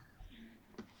Lukaku.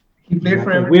 He played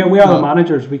for Everton. We are the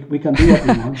managers. We can do what we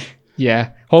want.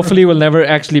 Yeah. Hopefully we'll never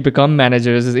actually become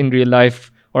managers in real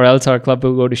life, or else our club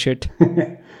will go to shit.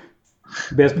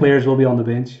 Best players will be on the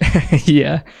bench.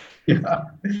 Yeah. Yeah.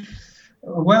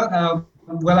 Well,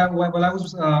 when I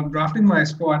was drafting my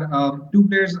squad, two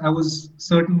players I was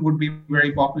certain would be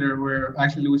very popular were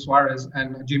actually Luis Suarez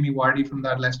and Jamie Vardy from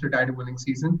that Leicester title-winning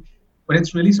season. But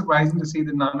it's really surprising to see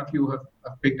that none of you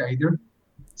have picked either.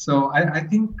 So I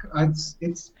think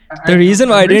it's the reason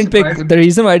why I didn't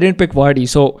pick Vardy.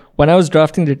 So when I was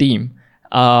drafting the team,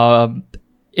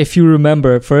 if you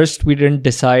remember, first we didn't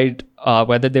decide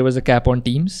whether there was a cap on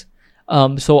teams.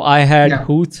 So I had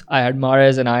Huth, I had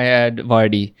Mahrez, and I had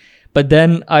Vardy. But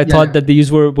then I thought that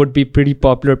these would be pretty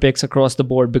popular picks across the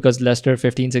board, because Leicester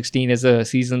 15-16 is a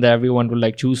season that everyone would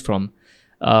like choose from,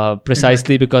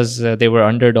 precisely because they were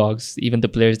underdogs, even the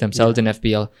players themselves in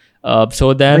FPL.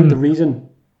 So then I think the reason.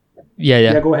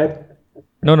 Yeah, go ahead.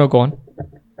 No, go on.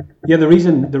 Yeah, the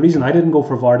reason I didn't go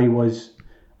for Vardy was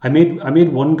I made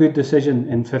one good decision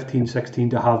in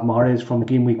 15-16 to have Mahrez from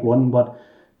game week 1, but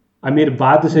I made a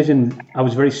bad decision. I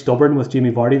was very stubborn with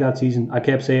Jamie Vardy that season. I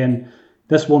kept saying,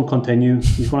 this won't continue.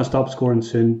 He's going to stop scoring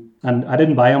soon. And I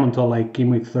didn't buy him until like game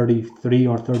week 33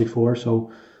 or 34.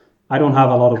 So I don't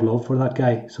have a lot of love for that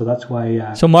guy. So that's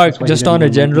why. So Mark, just on a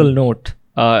general note,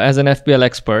 as an FPL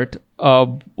expert,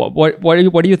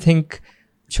 what do you think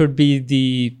should be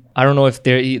the, I don't know if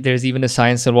there's even a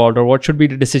science involved, or what should be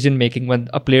the decision making when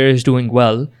a player is doing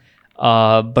well,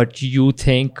 but you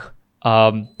think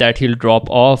that he'll drop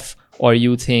off, or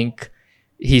you think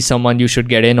he's someone you should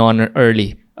get in on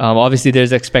early? Obviously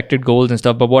there's expected goals and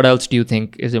stuff, but what else do you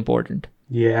think is important?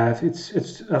 Yeah,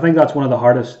 it's. I think that's one of the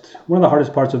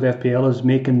hardest parts of FPL is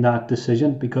making that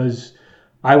decision, because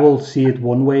I will see it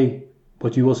one way,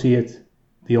 but you will see it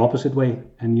the opposite way,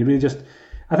 and you really just.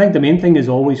 I think the main thing is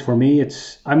always for me.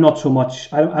 I'm not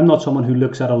someone who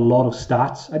looks at a lot of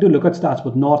stats. I do look at stats,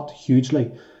 but not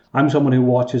hugely. I'm someone who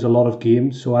watches a lot of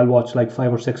games, so I'll watch like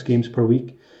 5 or 6 games per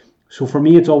week. So for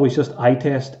me, it's always just eye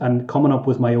test and coming up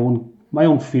with my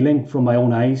own feeling from my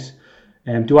own eyes.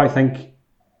 Do I think,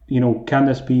 can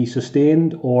this be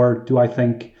sustained, or do I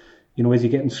think, is he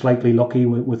getting slightly lucky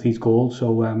with these goals?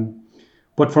 So,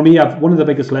 but for me, one of the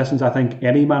biggest lessons I think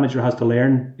any manager has to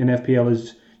learn in FPL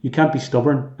is you can't be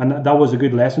stubborn, and that was a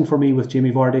good lesson for me with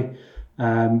Jamie Vardy.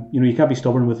 You can't be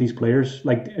stubborn with these players.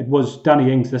 Like it was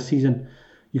Danny Ings this season.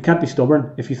 You can't be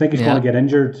stubborn. If you think he's going to get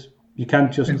injured, you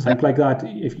can't just think like that.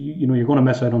 If you're going to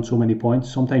miss out on so many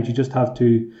points. Sometimes you just have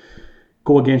to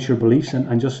go against your beliefs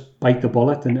and just bite the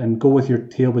bullet and go with your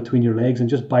tail between your legs and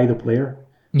just buy the player.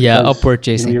 Yeah, because, upward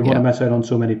chasing. You're going to miss out on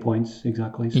so many points.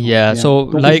 Exactly. So, so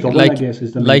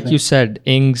like you said,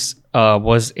 Ings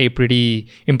was a pretty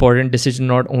important decision,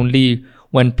 not only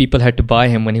when people had to buy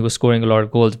him when he was scoring a lot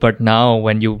of goals, but now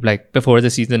when you, before the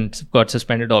season got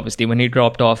suspended, obviously, when he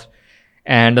dropped off,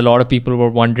 and a lot of people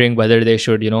were wondering whether they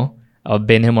should,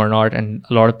 bin him or not. And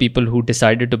a lot of people who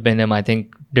decided to bin him, I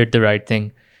think, did the right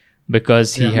thing,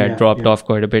 because he had dropped off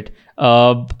quite a bit.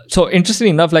 So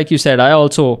interestingly enough, like you said, I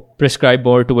also prescribe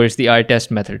more towards the eye test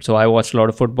method. So I watch a lot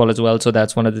of football as well. So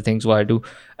that's one of the things what I do.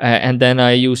 And then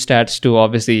I use stats to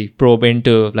obviously probe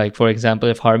into, for example,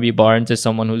 if Harvey Barnes is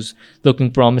someone who's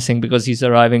looking promising because he's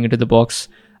arriving into the box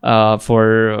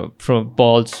for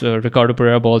balls, Ricardo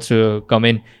Pereira balls to come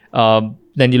in.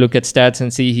 Then you look at stats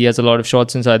and see he has a lot of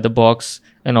shots inside the box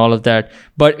and all of that.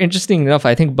 But interesting enough,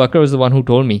 I think Bucker was the one who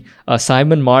told me.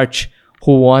 Simon March,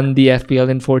 who won the FPL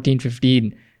in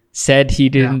 14-15, said he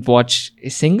didn't watch a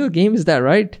single game. Is that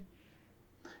right?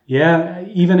 Yeah,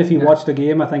 even if he watched a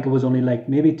game, I think it was only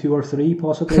maybe 2 or 3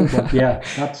 possibly. But yeah,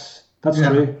 that's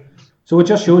true. So it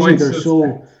just shows you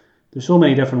there's so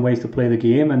many different ways to play the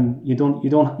game, and you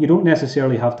don't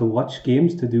necessarily have to watch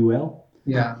games to do well.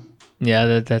 Yeah,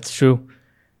 that's true.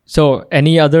 So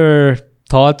any other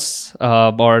thoughts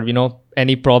or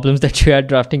any problems that you had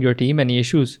drafting your team? Any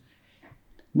issues?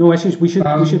 No issues. We should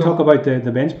talk about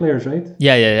the bench players, right?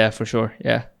 Yeah, for sure.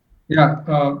 Yeah.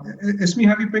 Ismi,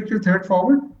 have you picked your third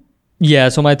forward? Yeah,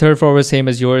 so my third forward, same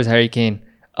as yours, Harry Kane.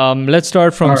 Let's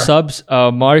start from subs.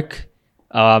 Mark,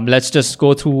 let's just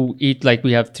go through each.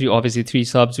 We have three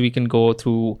subs. We can go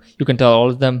through. You can tell all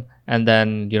of them, and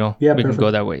then we can go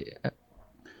that way.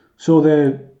 So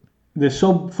the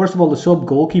sub, first of all, the sub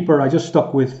goalkeeper, I just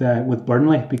stuck with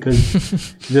Burnley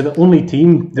because they're the only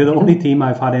team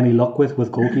I've had any luck with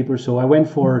goalkeepers. So I went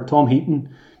for Tom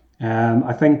Heaton.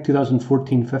 I think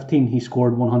 2014-15 he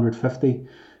scored 150.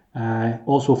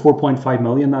 Also 4.5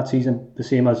 million that season, the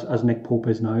same as Nick Pope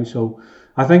is now. So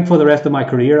I think for the rest of my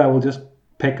career I will just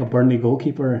pick a Burnley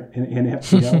goalkeeper in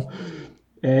FPL.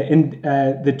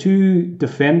 The two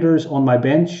defenders on my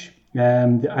bench,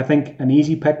 I think an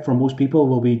easy pick for most people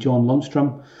will be John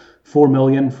Lundstrom, 4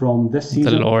 million from this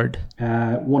season. The Lord.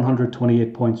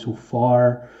 128 points so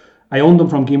far. I owned him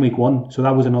from game week 1, so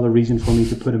that was another reason for me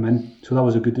to put him in. So that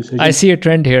was a good decision. I see a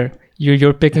trend here.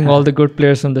 You're picking all the good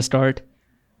players from the start.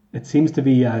 It seems to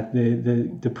be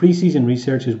the preseason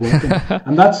research is working,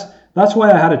 and that's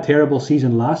why I had a terrible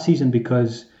season last season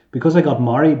because I got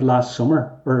married last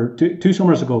summer or two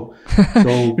summers ago. So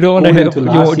you don't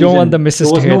want the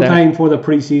missus to hear that. There was no time for the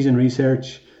preseason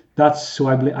research. So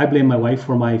I blame my wife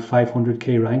for my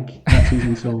 500k rank that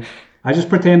season. So I just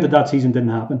pretend that season didn't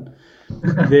happen.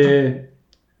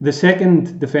 The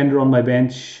second defender on my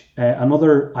bench,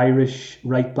 another Irish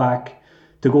right back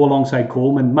to go alongside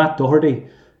Coleman, Matt Doherty,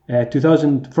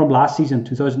 2000 from last season,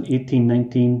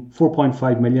 2018-19,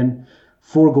 4.5 million,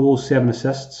 4 goals, 7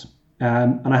 assists.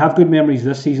 And I have good memories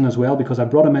this season as well because I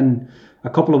brought him in a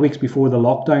couple of weeks before the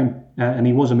lockdown, and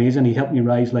he was amazing. He helped me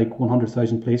rise like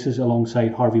 100,000 places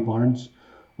alongside Harvey Barnes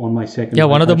on my second. Yeah,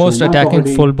 one of the most attacking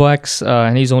fullbacks,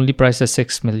 and he's only priced at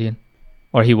 6 million.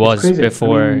 Or he was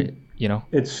before,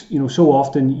 It's, so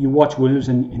often you watch Wolves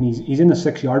and he's in the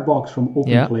 6-yard box from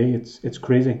open play. It's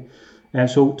crazy.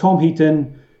 So Tom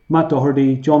Heaton, Matt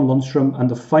Doherty, John Lundstrom, and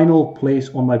the final place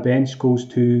on my bench goes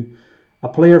to a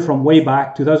player from way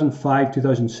back, 2005,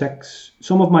 2006.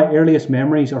 Some of my earliest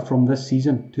memories are from this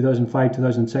season, 2005,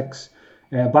 2006.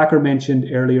 Backer mentioned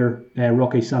earlier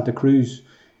Roque Santa Cruz.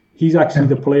 He's actually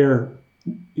the player.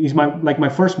 He's my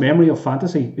first memory of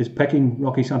fantasy is picking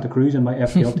Roque Santa Cruz in my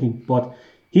FPL team, but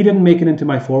he didn't make it into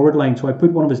my forward line, so I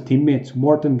put one of his teammates,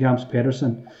 Morten Gamps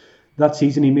Pedersen. That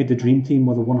season he made the dream team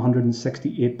with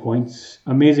 168 points.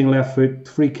 Amazing left foot,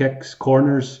 free kicks,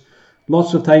 corners.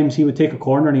 Lots of times he would take a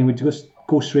corner and he would just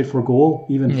go straight for goal,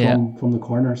 even from the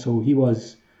corner. So he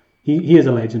is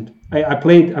a legend. I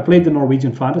played the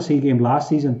Norwegian fantasy game last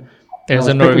season. There's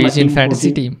a Norwegian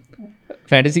fantasy team.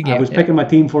 Fantasy game. I was picking my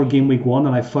team for game week 1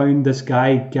 and I found this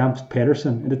guy, Gamps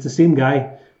Pedersen, and it's the same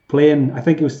guy playing. I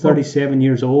think he was 37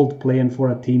 years old playing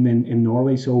for a team in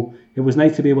Norway, so it was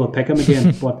nice to be able to pick him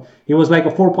again. But he was like a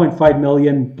 4.5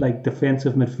 million like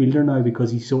defensive midfielder now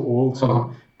because he's so old,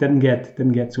 so didn't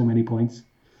get so many points.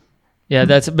 Yeah,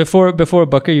 that's before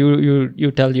Bucker,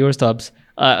 you tell your subs.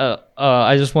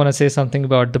 I just want to say something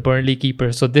about the Burnley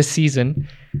keeper. So this season,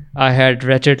 I had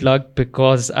wretched luck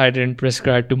because I didn't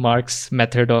prescribe to Mark's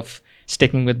method of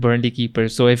sticking with Burnley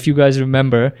keepers. So if you guys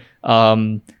remember,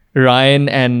 Ryan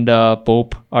and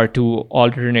Pope are two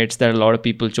alternates that a lot of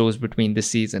people chose between this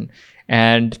season.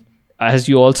 And as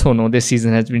you also know, this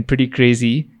season has been pretty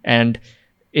crazy. And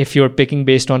if you're picking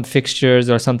based on fixtures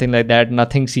or something like that,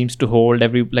 nothing seems to hold.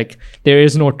 There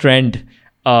is no trend.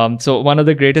 So one of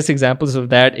the greatest examples of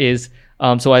that is,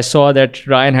 so I saw that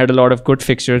Ryan had a lot of good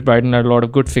fixtures, Brighton had a lot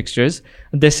of good fixtures.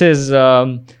 This is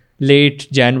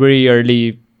late January,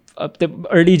 early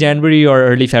January or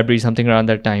early February, something around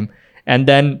that time. And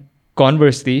then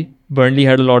conversely, Burnley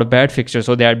had a lot of bad fixtures.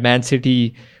 So they had Man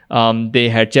City, they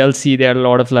had Chelsea, they had a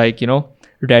lot of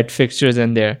red fixtures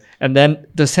in there. And then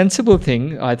the sensible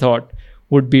thing I thought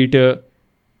would be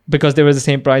because there was the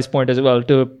same price point as well,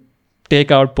 to take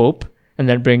out Pope and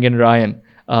then bring in Ryan,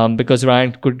 because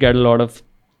Ryan could get a lot of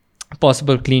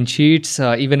possible clean sheets.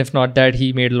 Even if not that,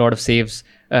 he made a lot of saves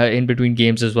in between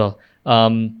games as well.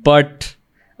 But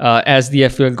as the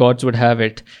FPL gods would have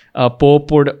it,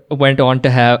 Pope went on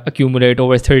to accumulate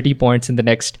over 30 points in the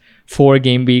next 4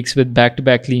 game weeks with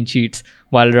back-to-back clean sheets,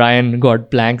 while Ryan got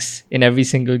blanks in every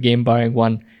single game barring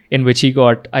one, in which he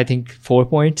got, I think, 4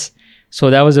 points. So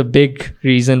that was a big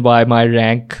reason why my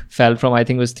rank fell from, I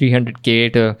think it was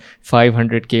 300k to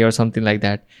 500k or something like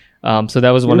that. So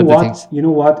that was one of the things. You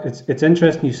know what? It's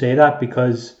interesting you say that,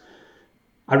 because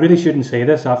I really shouldn't say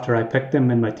this after I picked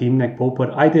him in my team, Nick Pope,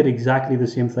 but I did exactly the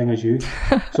same thing as you.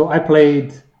 So I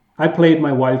played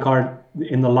my wild card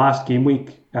in the last game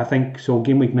week, I think, so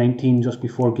game week 19, just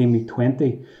before game week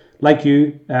 20. Like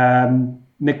you,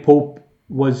 Nick Pope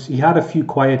he had a few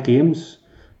quiet games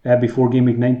before game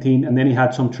week 19, and then he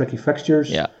had some tricky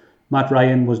fixtures. Yeah. Matt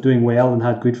Ryan was doing well and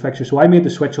had good fixtures. So I made the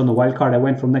switch on the wild card. I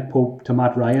went from Nick Pope to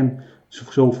Matt Ryan.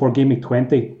 So for game week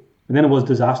 20, and then it was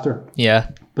disaster. Yeah.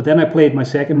 But then I played my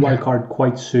second wild card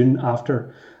quite soon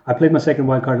after. I played my second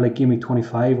wild card like game week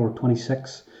 25 or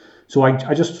 26. So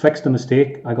I just fixed the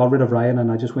mistake. I got rid of Ryan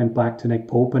and I just went back to Nick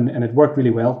Pope, and it worked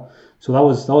really well. So that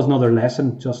was another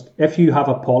lesson. Just if you have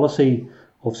a policy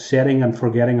of setting and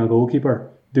forgetting a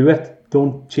goalkeeper. Do it.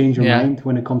 Don't change your Yeah. mind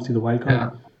when it comes to the wild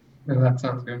card. Yeah, that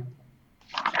sounds good.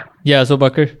 Yeah, so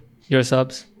Bakr, your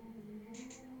subs.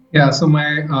 Yeah, so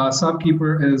my sub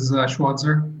keeper is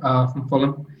Schwarzer from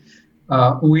Fulham.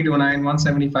 0809,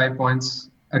 175 points.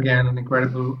 Again, an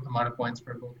incredible amount of points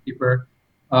for a goalkeeper.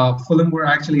 Fulham were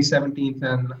actually 17th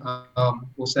in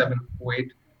 07,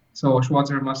 08. So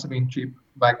Schwarzer must have been cheap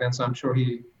back then. So I'm sure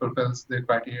he fulfills the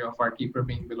criteria of our keeper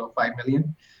being below 5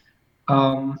 million.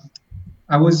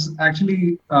 I was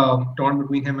actually torn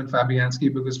between him and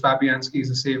Fabianski because Fabianski is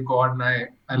a save god, and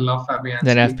I love Fabianski.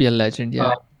 Then FPL legend,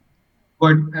 yeah.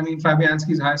 But I mean,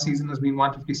 Fabianski's high season has been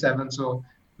 157, so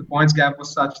the points gap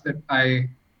was such that I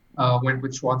went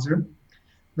with Schwarzer.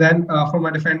 Then for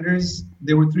my defenders,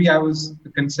 there were three I was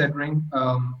considering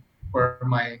for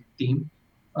my team,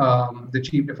 the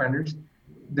cheap defenders.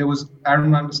 There was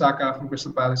Aaron Wan-Bissaka from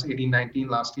Crystal Palace, 18-19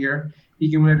 last year. He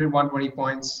accumulated 120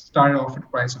 points, started off at a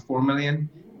price of 4 million.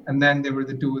 And then there were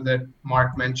the two that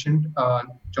Mark mentioned,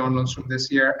 John Lundstrom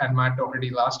this year and Matt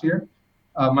Doherty last year.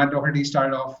 Matt Doherty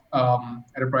started off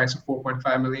at a price of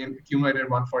 4.5 million, accumulated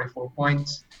 144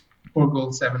 points, 4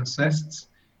 goals, 7 assists.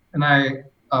 And I,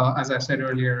 as I said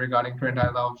earlier regarding Trent,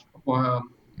 I love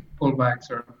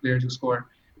fullbacks or players who score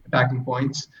attacking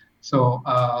points. So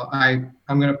I'm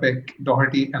going to pick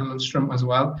Doherty and Lundstrom as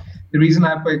well. The reason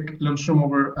I pick Lundstrom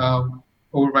over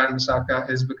Wan-Bissaka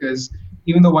is because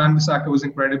even though Wan-Bissaka was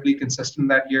incredibly consistent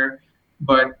that year,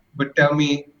 but tell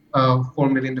me a 4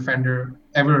 million defender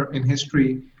ever in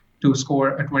history to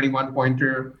score a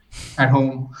 21-pointer at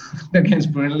home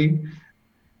against Burnley.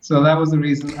 So that was the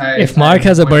reason If Mark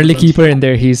has a Burnley keeper in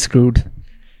there, he's screwed.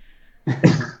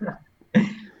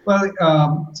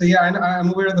 Well, so yeah, I'm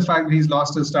aware of the fact that he's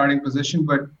lost his starting position,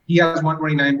 but he has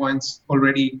 129 points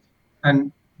already.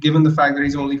 And given the fact that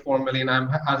he's only 4 million,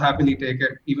 I'll happily take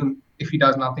it, even if he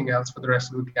does nothing else for the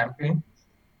rest of the campaign.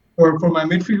 For my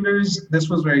midfielders, this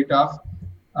was very tough.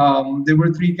 There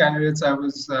were three candidates I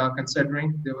was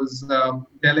considering. There was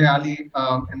Dele Alli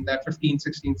in that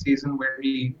 15-16 season where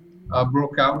he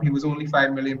broke out. He was only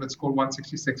 5 million, but scored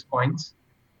 166 points.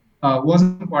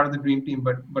 Wasn't part of the dream team,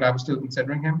 but I was still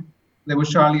considering him. There was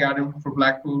Charlie Adam for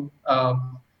Blackpool,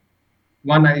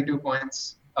 192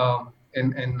 points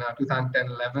in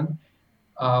 2010-11.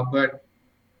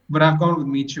 But I've gone with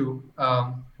Michu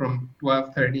from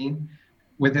 12-13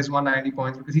 with his 190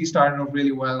 points because he started off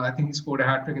really well. I think he scored a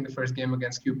hat-trick in the first game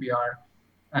against QPR,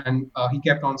 and he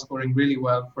kept on scoring really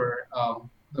well for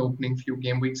the opening few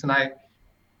game weeks. And I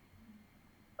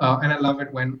love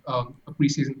it when a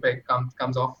preseason pick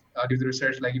comes off due to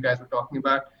research, like you guys were talking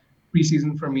about.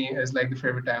 Preseason for me is like the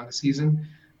favorite time of the season.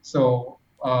 So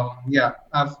yeah,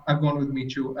 I've gone with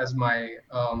Michu as my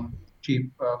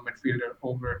cheap midfielder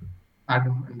over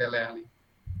Adam and Dele Alli.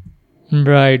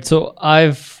 Right. So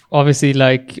I've obviously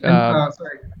like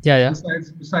sorry. Yeah.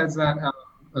 Besides that,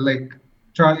 like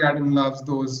Charlie Adam loves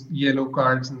those yellow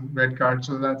cards and red cards,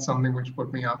 so that's something which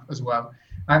put me up as well.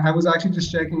 I was actually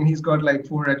just checking, and he's got like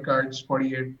 4 red cards,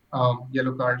 48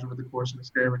 yellow cards over the course of his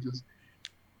career, which is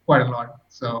quite a lot.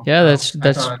 So yeah, that's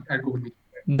I'd go with me.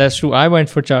 That's true. I went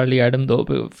for Charlie Adam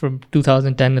though from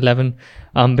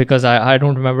 2010-11 because I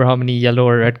don't remember how many yellow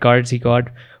or red cards he got,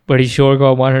 but he sure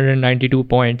got 192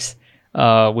 points,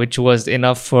 which was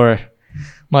enough for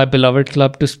my beloved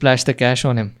club to splash the cash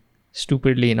on him.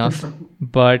 Stupidly enough,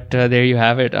 but there you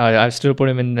have it. I still put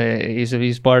him in.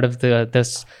 He's part of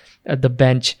the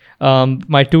bench.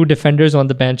 My two defenders on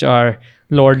the bench are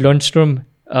Lord Lundstrom,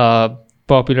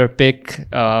 popular pick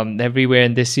everywhere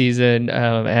in this season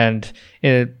and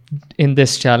in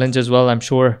this challenge as well. I'm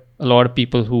sure a lot of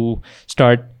people who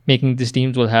start making these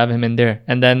teams will have him in there.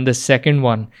 And then the second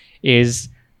one is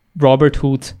Robert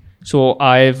Huth. So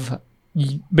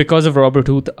because of Robert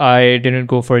Huth, I didn't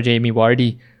go for Jamie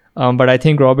Vardy. But I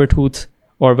think Robert Huth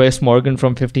or Wes Morgan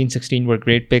from 15-16 were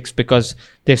great picks because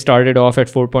they started off at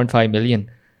 4.5 million.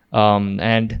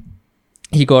 And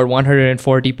he got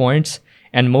 140 points,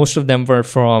 and most of them were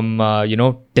from,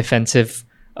 defensive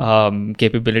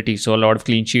capability. So a lot of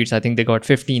clean sheets. I think they got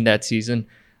 15 that season.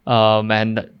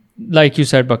 And like you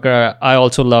said, Bakr, I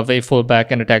also love a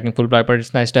fullback and attacking fullback, but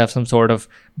it's nice to have some sort of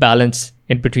balance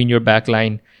in between your back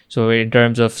line. So in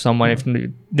terms of someone, if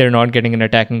they're not getting an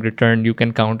attacking return, you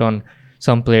can count on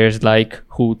some players like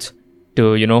Huth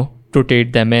to,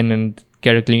 rotate them in and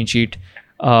get a clean sheet.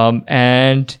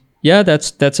 And yeah,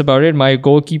 that's about it. My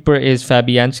goalkeeper is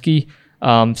Fabianski,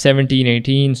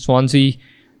 17-18, Swansea,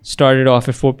 started off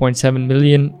at 4.7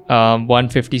 million,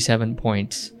 157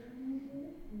 points.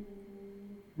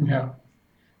 Yeah.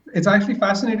 It's actually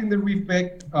fascinating that we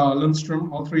picked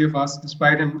Lundstrom, all three of us,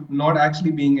 despite him not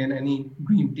actually being in any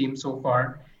dream team so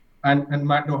far, and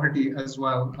Matt Doherty as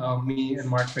well. Me and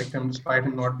Mark picked him despite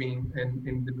him not being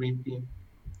in the dream team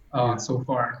so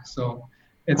far. So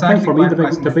it's I think actually for me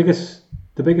quite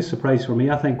the biggest surprise for me,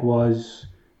 I think, was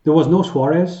there was no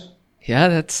Suarez, Yeah,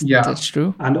 that's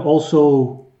true. and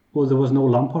also there was no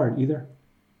Lampard either.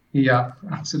 Yeah,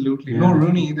 absolutely. Yeah. No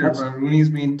Rooney either. That's But Rooney's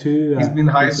been two, he's been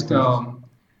the highest surprises.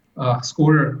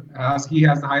 scorer. As he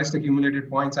has the highest accumulated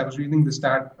points. I was reading the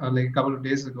stat like a couple of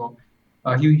days ago.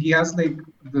 He has like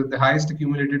the highest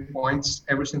accumulated points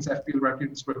ever since FPL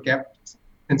records were kept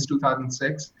since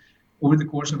 2006 over the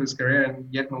course of his career, and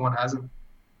yet no one has him.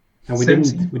 And we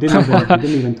didn't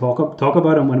even talk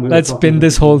about him when we Let's were talking spin about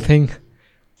this him. whole thing.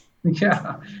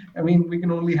 Yeah, I mean we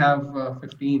can only have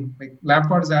 15. Like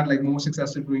Lampard's had like more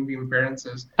successive dream team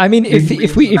appearances. I mean,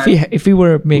 if we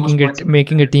were Most points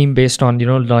making a team based on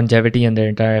longevity and their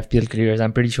entire FPL careers,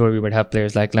 I'm pretty sure we would have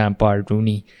players like Lampard,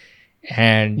 Rooney,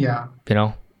 and Yeah.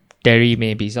 Terry,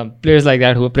 maybe some players like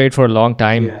that who have played for a long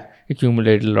time, Yeah.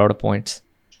 accumulated a lot of points.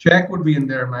 Czech would be in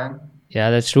there, man. Yeah,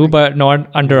 that's true, but not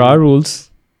under our rules.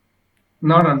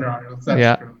 Not under our rules. That's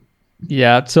Yeah. true.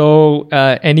 Yeah. So,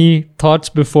 any thoughts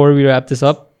before we wrap this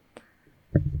up?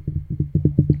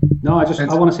 No,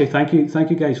 I want to say thank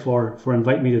you guys for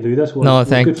inviting me to do this. No,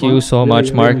 thank good you fun. so Really- much,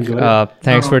 really Mark. enjoyed it.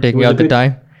 Thanks for taking was out a the good-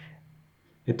 time.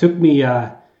 It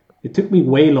took me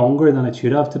way longer than it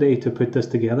should have today to put this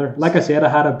together. Like I said, I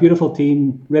had a beautiful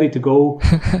team ready to go.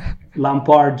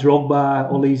 Lampard, Drogba,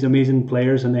 all these amazing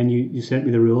players, and then you sent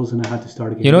me the rules, and I had to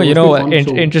start again. It was good fun,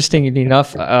 so- Interestingly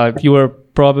enough,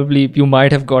 you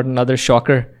might have got another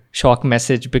shock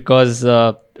message because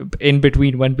in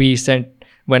between when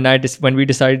we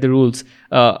decided the rules,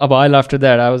 a while after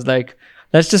that, I was like,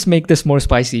 let's just make this more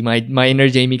spicy. My inner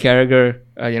Jamie Carragher,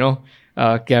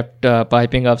 kept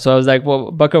piping up. So I was like, well,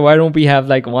 Bucker, why don't we have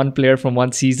like one player from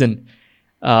one season?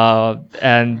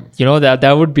 And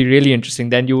that would be really interesting.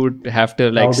 Then you would have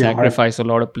to like would be hard. sacrifice a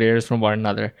lot of players from one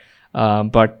another.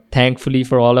 But thankfully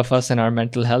for all of us and our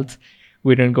mental health,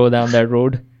 we didn't go down that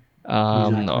road.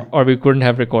 Exactly. Or we couldn't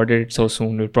have recorded it so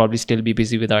soon. We'd probably still be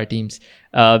busy with our teams.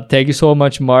 Thank you so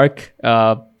much, Mark.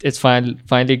 It's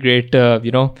finally great to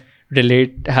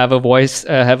relate, have a voice,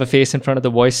 have a face in front of the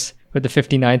voice with the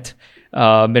 59th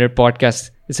minute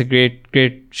podcast. It's a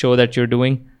great show that you're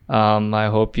doing. I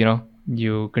hope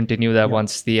you continue that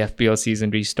once the FPL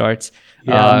season restarts.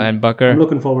 And Bucker, I'm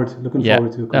looking forward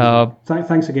to it.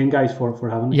 Thanks again, guys, for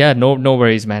having me. Yeah, no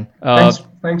worries, man.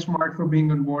 Thanks, Mark, for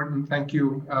being on board, and thank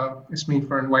you, Ismeet,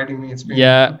 for inviting me. It's been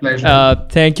a pleasure.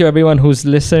 Thank you, everyone who's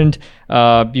listened.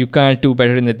 You can't do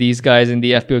better than these guys in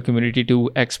the FPL community, two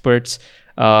experts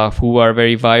who are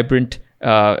very vibrant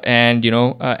and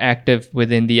active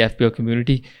within the FPL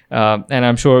community. And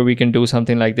I'm sure we can do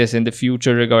something like this in the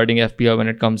future regarding FPL when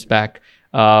it comes back.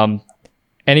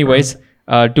 Anyways.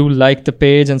 Do like the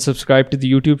page and subscribe to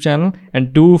the YouTube channel,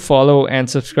 and do follow and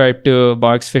subscribe to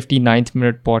Mark's 59th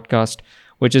minute podcast,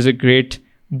 which is a great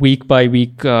week by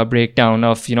week breakdown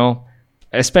of,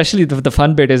 especially the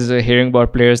fun bit is hearing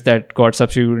about players that got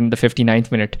substituted in the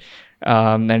 59th minute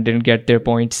and didn't get their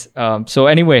points. So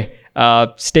anyway,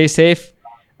 stay safe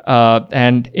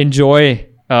and enjoy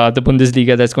the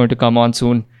Bundesliga that's going to come on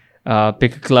soon.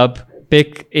 Pick a club.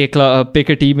 Pick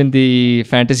a team in the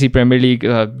Fantasy Premier League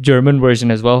German version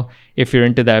as well, if you're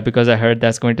into that, because I heard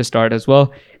that's going to start as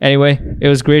well. Anyway, it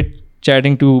was great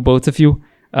chatting to both of you.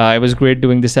 It was great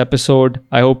doing this episode.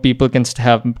 I hope people can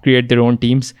create their own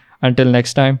teams. Until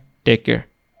next time, take care.